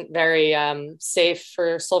arts isn't very safe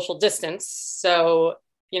for social distance. So,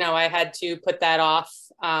 I had to put that off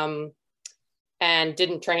and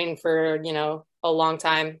didn't train for, a long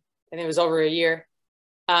time. I think it was over a year.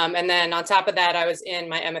 And then on top of that, I was in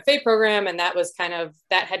my MFA program, and that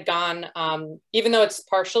had gone, even though it's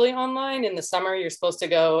partially online. In the summer, you're supposed to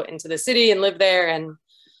go into the city and live there. And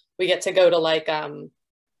we get to go to like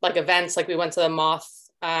events. Like we went to the Moth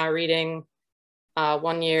reading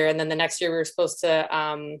 1 year, and then the next year we were supposed to,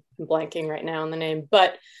 I'm blanking right now on the name,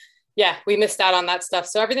 but yeah, we missed out on that stuff.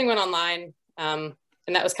 So everything went online.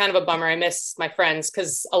 And that was kind of a bummer. I miss my friends,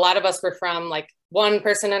 because a lot of us were from, like, one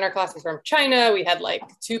person in our class was from China. We had like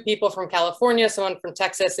 2 people from California, someone from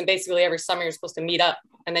Texas. And basically every summer you're supposed to meet up,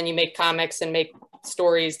 and then you make comics and make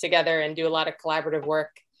stories together and do a lot of collaborative work.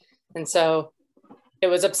 And so it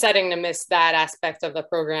was upsetting to miss that aspect of the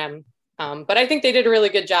program. But I think they did a really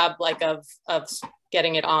good job, like of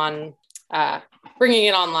getting it on, bringing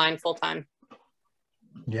it online full time.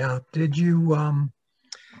 Yeah. Did you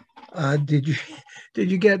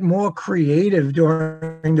get more creative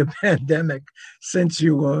during the pandemic since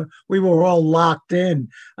we were all locked in?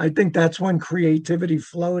 I think that's when creativity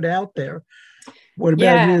flowed out there. What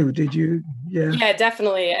about you? Did you? Yeah. Yeah,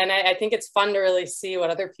 definitely. And I think it's fun to really see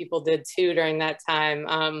what other people did too during that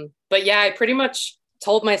time. But yeah, I pretty much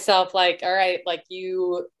told myself like, all right, like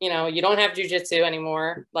you don't have jujitsu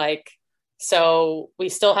anymore. Like, so we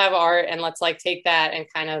still have art, and let's like take that and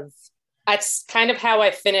that's kind of how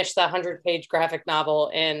I finished the 100-page graphic novel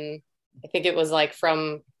in, I think it was like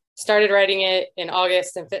started writing it in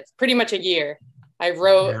August, and pretty much a year. I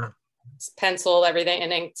wrote, penciled everything,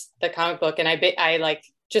 and inked the comic book. And I like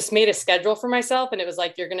just made a schedule for myself. And it was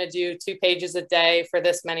like, you're going to do 2 pages a day for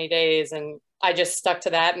this many days. And I just stuck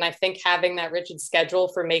to that. And I think having that rigid schedule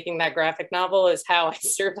for making that graphic novel is how I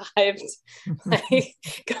survived like,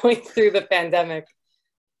 going through the pandemic.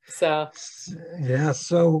 So, yeah.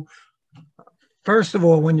 So, first of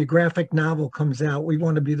all, when your graphic novel comes out, we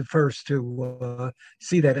want to be the first to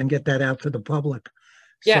see that and get that out to the public.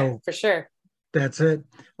 Yeah, so for sure. That's it.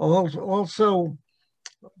 Also,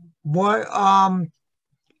 what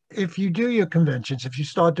if you do your conventions, if you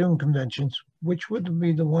start doing conventions, which would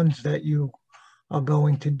be the ones that you are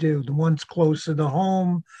going to do? The ones closer to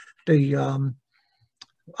home, the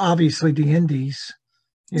obviously the indies.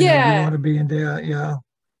 You know, you want to be in there, yeah.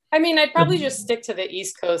 I mean, I'd probably just stick to the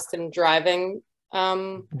East Coast and driving.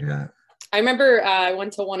 Yeah. I remember I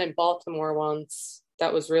went to one in Baltimore once.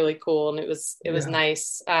 That was really cool, and it was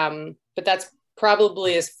nice. But that's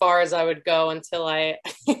probably as far as I would go until I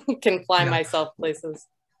can fly myself places.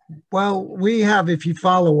 Well, we have, if you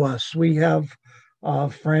follow us, we have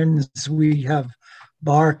friends. We have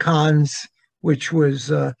BarCons, which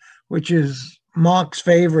is Mark's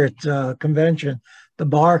favorite convention, the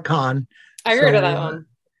BarCon. I heard of that one.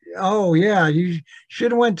 Oh yeah, you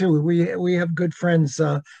should have went to it. We have good friends,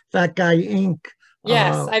 Fat Guy Inc.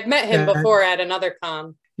 Yes, I've met him before at another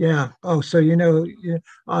con. Yeah. Oh, so you know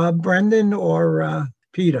Brendan or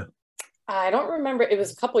Peter? I don't remember. It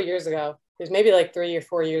was a couple years ago. It was maybe like 3 or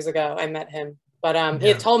 4 years ago I met him. But he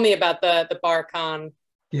had told me about the BarCon.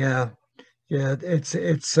 Yeah. Yeah, it's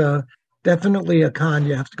definitely a con.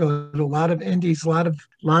 You have to go to a lot of indies, a lot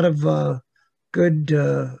of good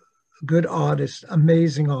artists,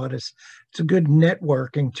 amazing artists. It's a good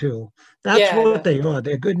networking tool. That's what they are.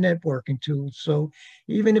 They're good networking tools. So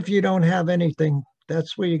even if you don't have anything,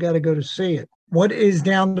 that's where you got to go to see it. What is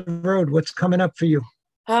down the road? What's coming up for you?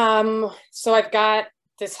 So I've got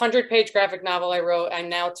this 100-page graphic novel I wrote. I'm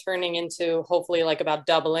now turning into hopefully like about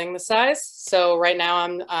doubling the size. So right now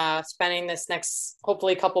I'm spending this next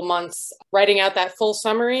hopefully couple months writing out that full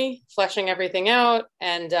summary, fleshing everything out,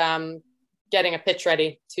 and getting a pitch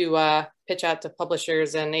ready to pitch out to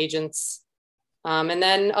publishers and agents. And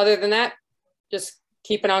then other than that, just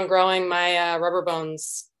keeping on growing my Rubber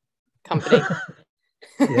Bones company.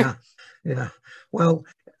 Yeah. Well,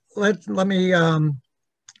 let me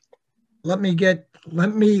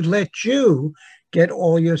let you get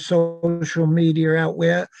all your social media out.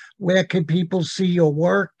 Where can people see your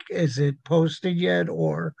work? Is it posted yet,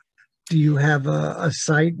 or do you have a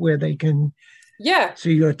site where they can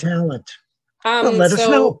see your talent? Let us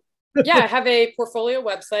know. Yeah, I have a portfolio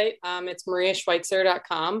website. It's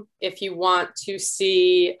mariaschweitzer.com. If you want to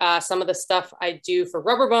see some of the stuff I do for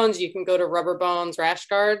Rubber Bones, you can go to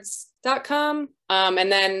rubberbonesrashguards.com.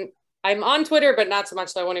 And then I'm on Twitter, but not so much,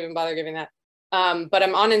 so I won't even bother giving that. But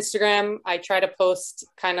I'm on Instagram. I try to post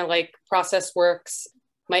kind of like process works.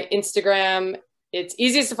 My Instagram, it's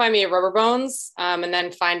easiest to find me at Rubber Bones. And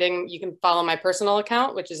then you can follow my personal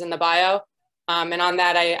account, which is in the bio. And on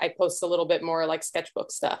that, I post a little bit more like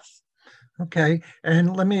sketchbook stuff. Okay.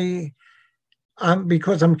 And let me,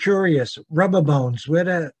 because I'm curious, Rubber Bones, where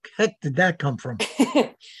the heck did that come from?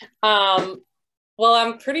 Well,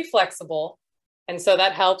 I'm pretty flexible. And so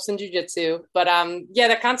that helps in jiu-jitsu. But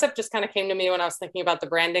the concept just kind of came to me when I was thinking about the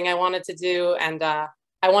branding I wanted to do. And I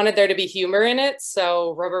wanted there to be humor in it.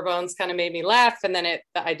 So Rubber Bones kind of made me laugh. And then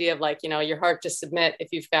the idea of like, your heart to submit if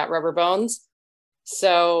you've got rubber bones.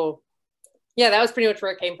 So that was pretty much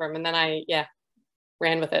where it came from. And then I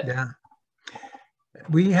ran with it. Yeah.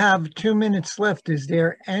 We have 2 minutes left. Is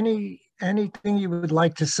there anything you would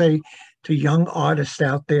like to say to young artists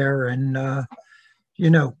out there and,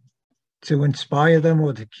 to inspire them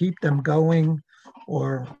or to keep them going,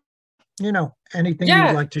 or, anything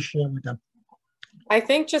you'd like to share with them? I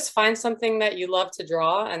think just find something that you love to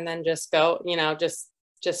draw and then just go,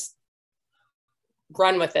 just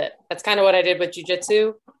run with it. That's kind of what I did with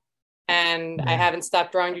jiu-jitsu. and I haven't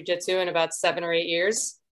stopped drawing jiu-jitsu in about 7 or 8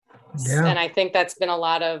 years. Yeah. And I think that's been a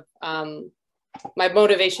lot of my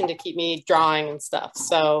motivation to keep me drawing and stuff.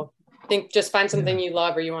 So I think just find something you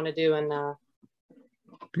love or you want to do. And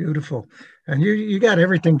beautiful. And you got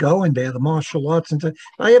everything going there, the martial arts. And if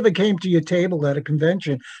I ever came to your table at a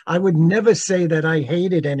convention, I would never say that I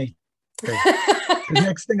hated anything. The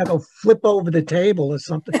next thing, I'll flip over the table or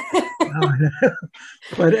something.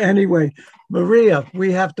 But anyway, Maria,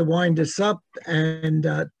 we have to wind this up. And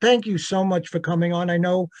thank you so much for coming on. I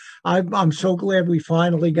know I'm so glad we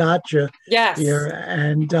finally got you here.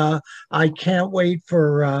 And I can't wait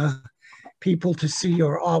for people to see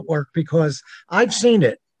your artwork, because I've seen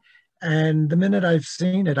it. And the minute I've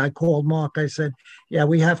seen it, I called Mark. I said, yeah,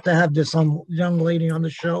 we have to have this young lady on the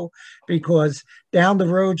show, because down the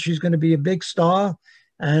road, she's going to be a big star.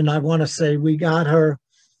 And I want to say we got her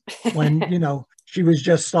when, she was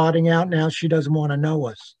just starting out. Now she doesn't want to know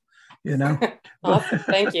us, Awesome.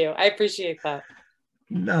 Thank you. I appreciate that.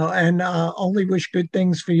 No, and only wish good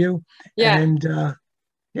things for you. Yeah. And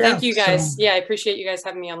thank you guys. I appreciate you guys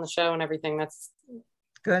having me on the show and everything. That's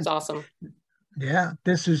good. That's awesome. Yeah,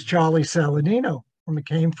 this is Charlie Saladino from It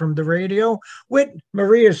Came From the Radio with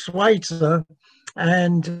Maria Schweitzer,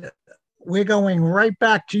 and we're going right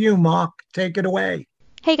back to you, Mark. Take it away.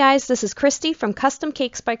 Hey guys, this is Christy from Custom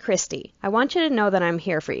Cakes by Christy. I want you to know that I'm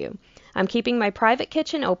here for you. I'm keeping my private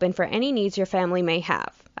kitchen open for any needs your family may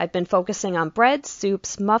have. I've been focusing on breads,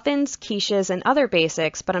 soups, muffins, quiches, and other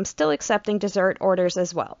basics, but I'm still accepting dessert orders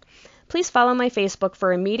as well. Please follow my Facebook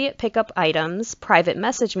for immediate pickup items. Private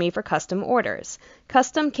message me for custom orders.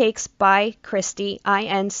 Custom Cakes by Christy,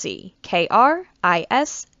 INC,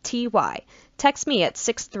 KRISTY. Text me at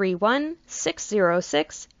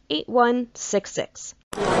 631-606-8166.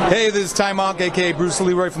 Hey, this is Ty Monk, a.k.a. Bruce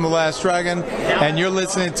Leroy from The Last Dragon, and you're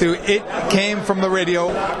listening to It Came From the Radio.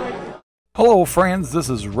 Hello, friends. This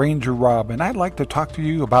is Ranger Rob, and I'd like to talk to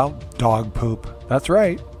you about dog poop. That's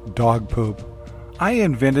right, dog poop. I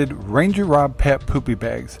invented Ranger Rob Pet Poopy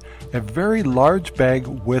Bags, a very large bag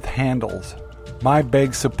with handles. My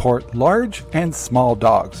bags support large and small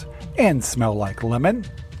dogs and smell like lemon.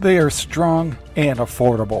 They are strong and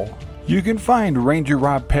affordable. You can find Ranger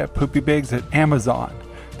Rob Pet Poopy Bags at Amazon.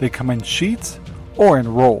 They come in sheets or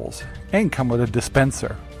in rolls and come with a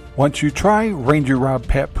dispenser. Once you try Ranger Rob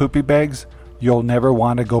Pet Poopy Bags, you'll never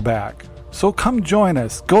want to go back. So come join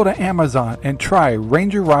us. Go to Amazon and try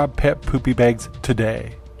Ranger Rob Pet Poopy Bags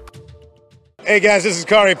today. Hey guys, this is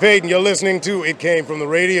Kari Payton. You're listening to It Came From the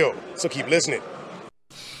Radio, so keep listening.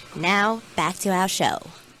 Now, back to our show.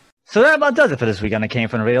 So that about does it for this week on It Came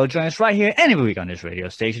From the Radio. Join us right here every week on this radio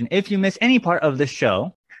station. If you miss any part of this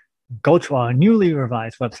show, go to our newly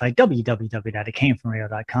revised website,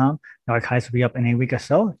 www.itcamefromradio.com. The archives will be up in a week or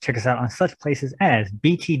so. Check us out on such places as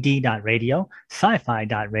btd.radio,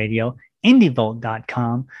 sci-fi.radio,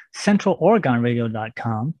 indievolt.com,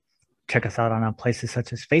 centraloregonradio.com. Check us out on our places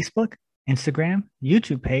such as Facebook, Instagram,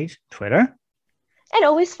 YouTube page, Twitter. And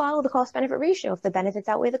always follow the cost-benefit ratio. If the benefits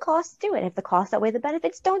outweigh the costs, do it. If the costs outweigh the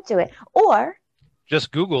benefits, don't do it. Or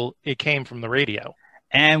just Google It Came From the Radio.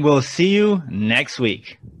 And we'll see you next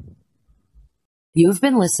week. You've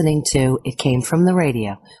been listening to It Came From the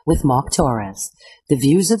Radio with Mark Torres. The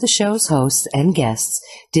views of the show's hosts and guests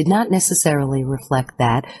did not necessarily reflect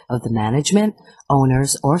that of the management,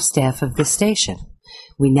 owners, or staff of this station.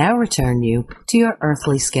 We now return you to your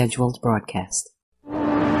earthly scheduled broadcast.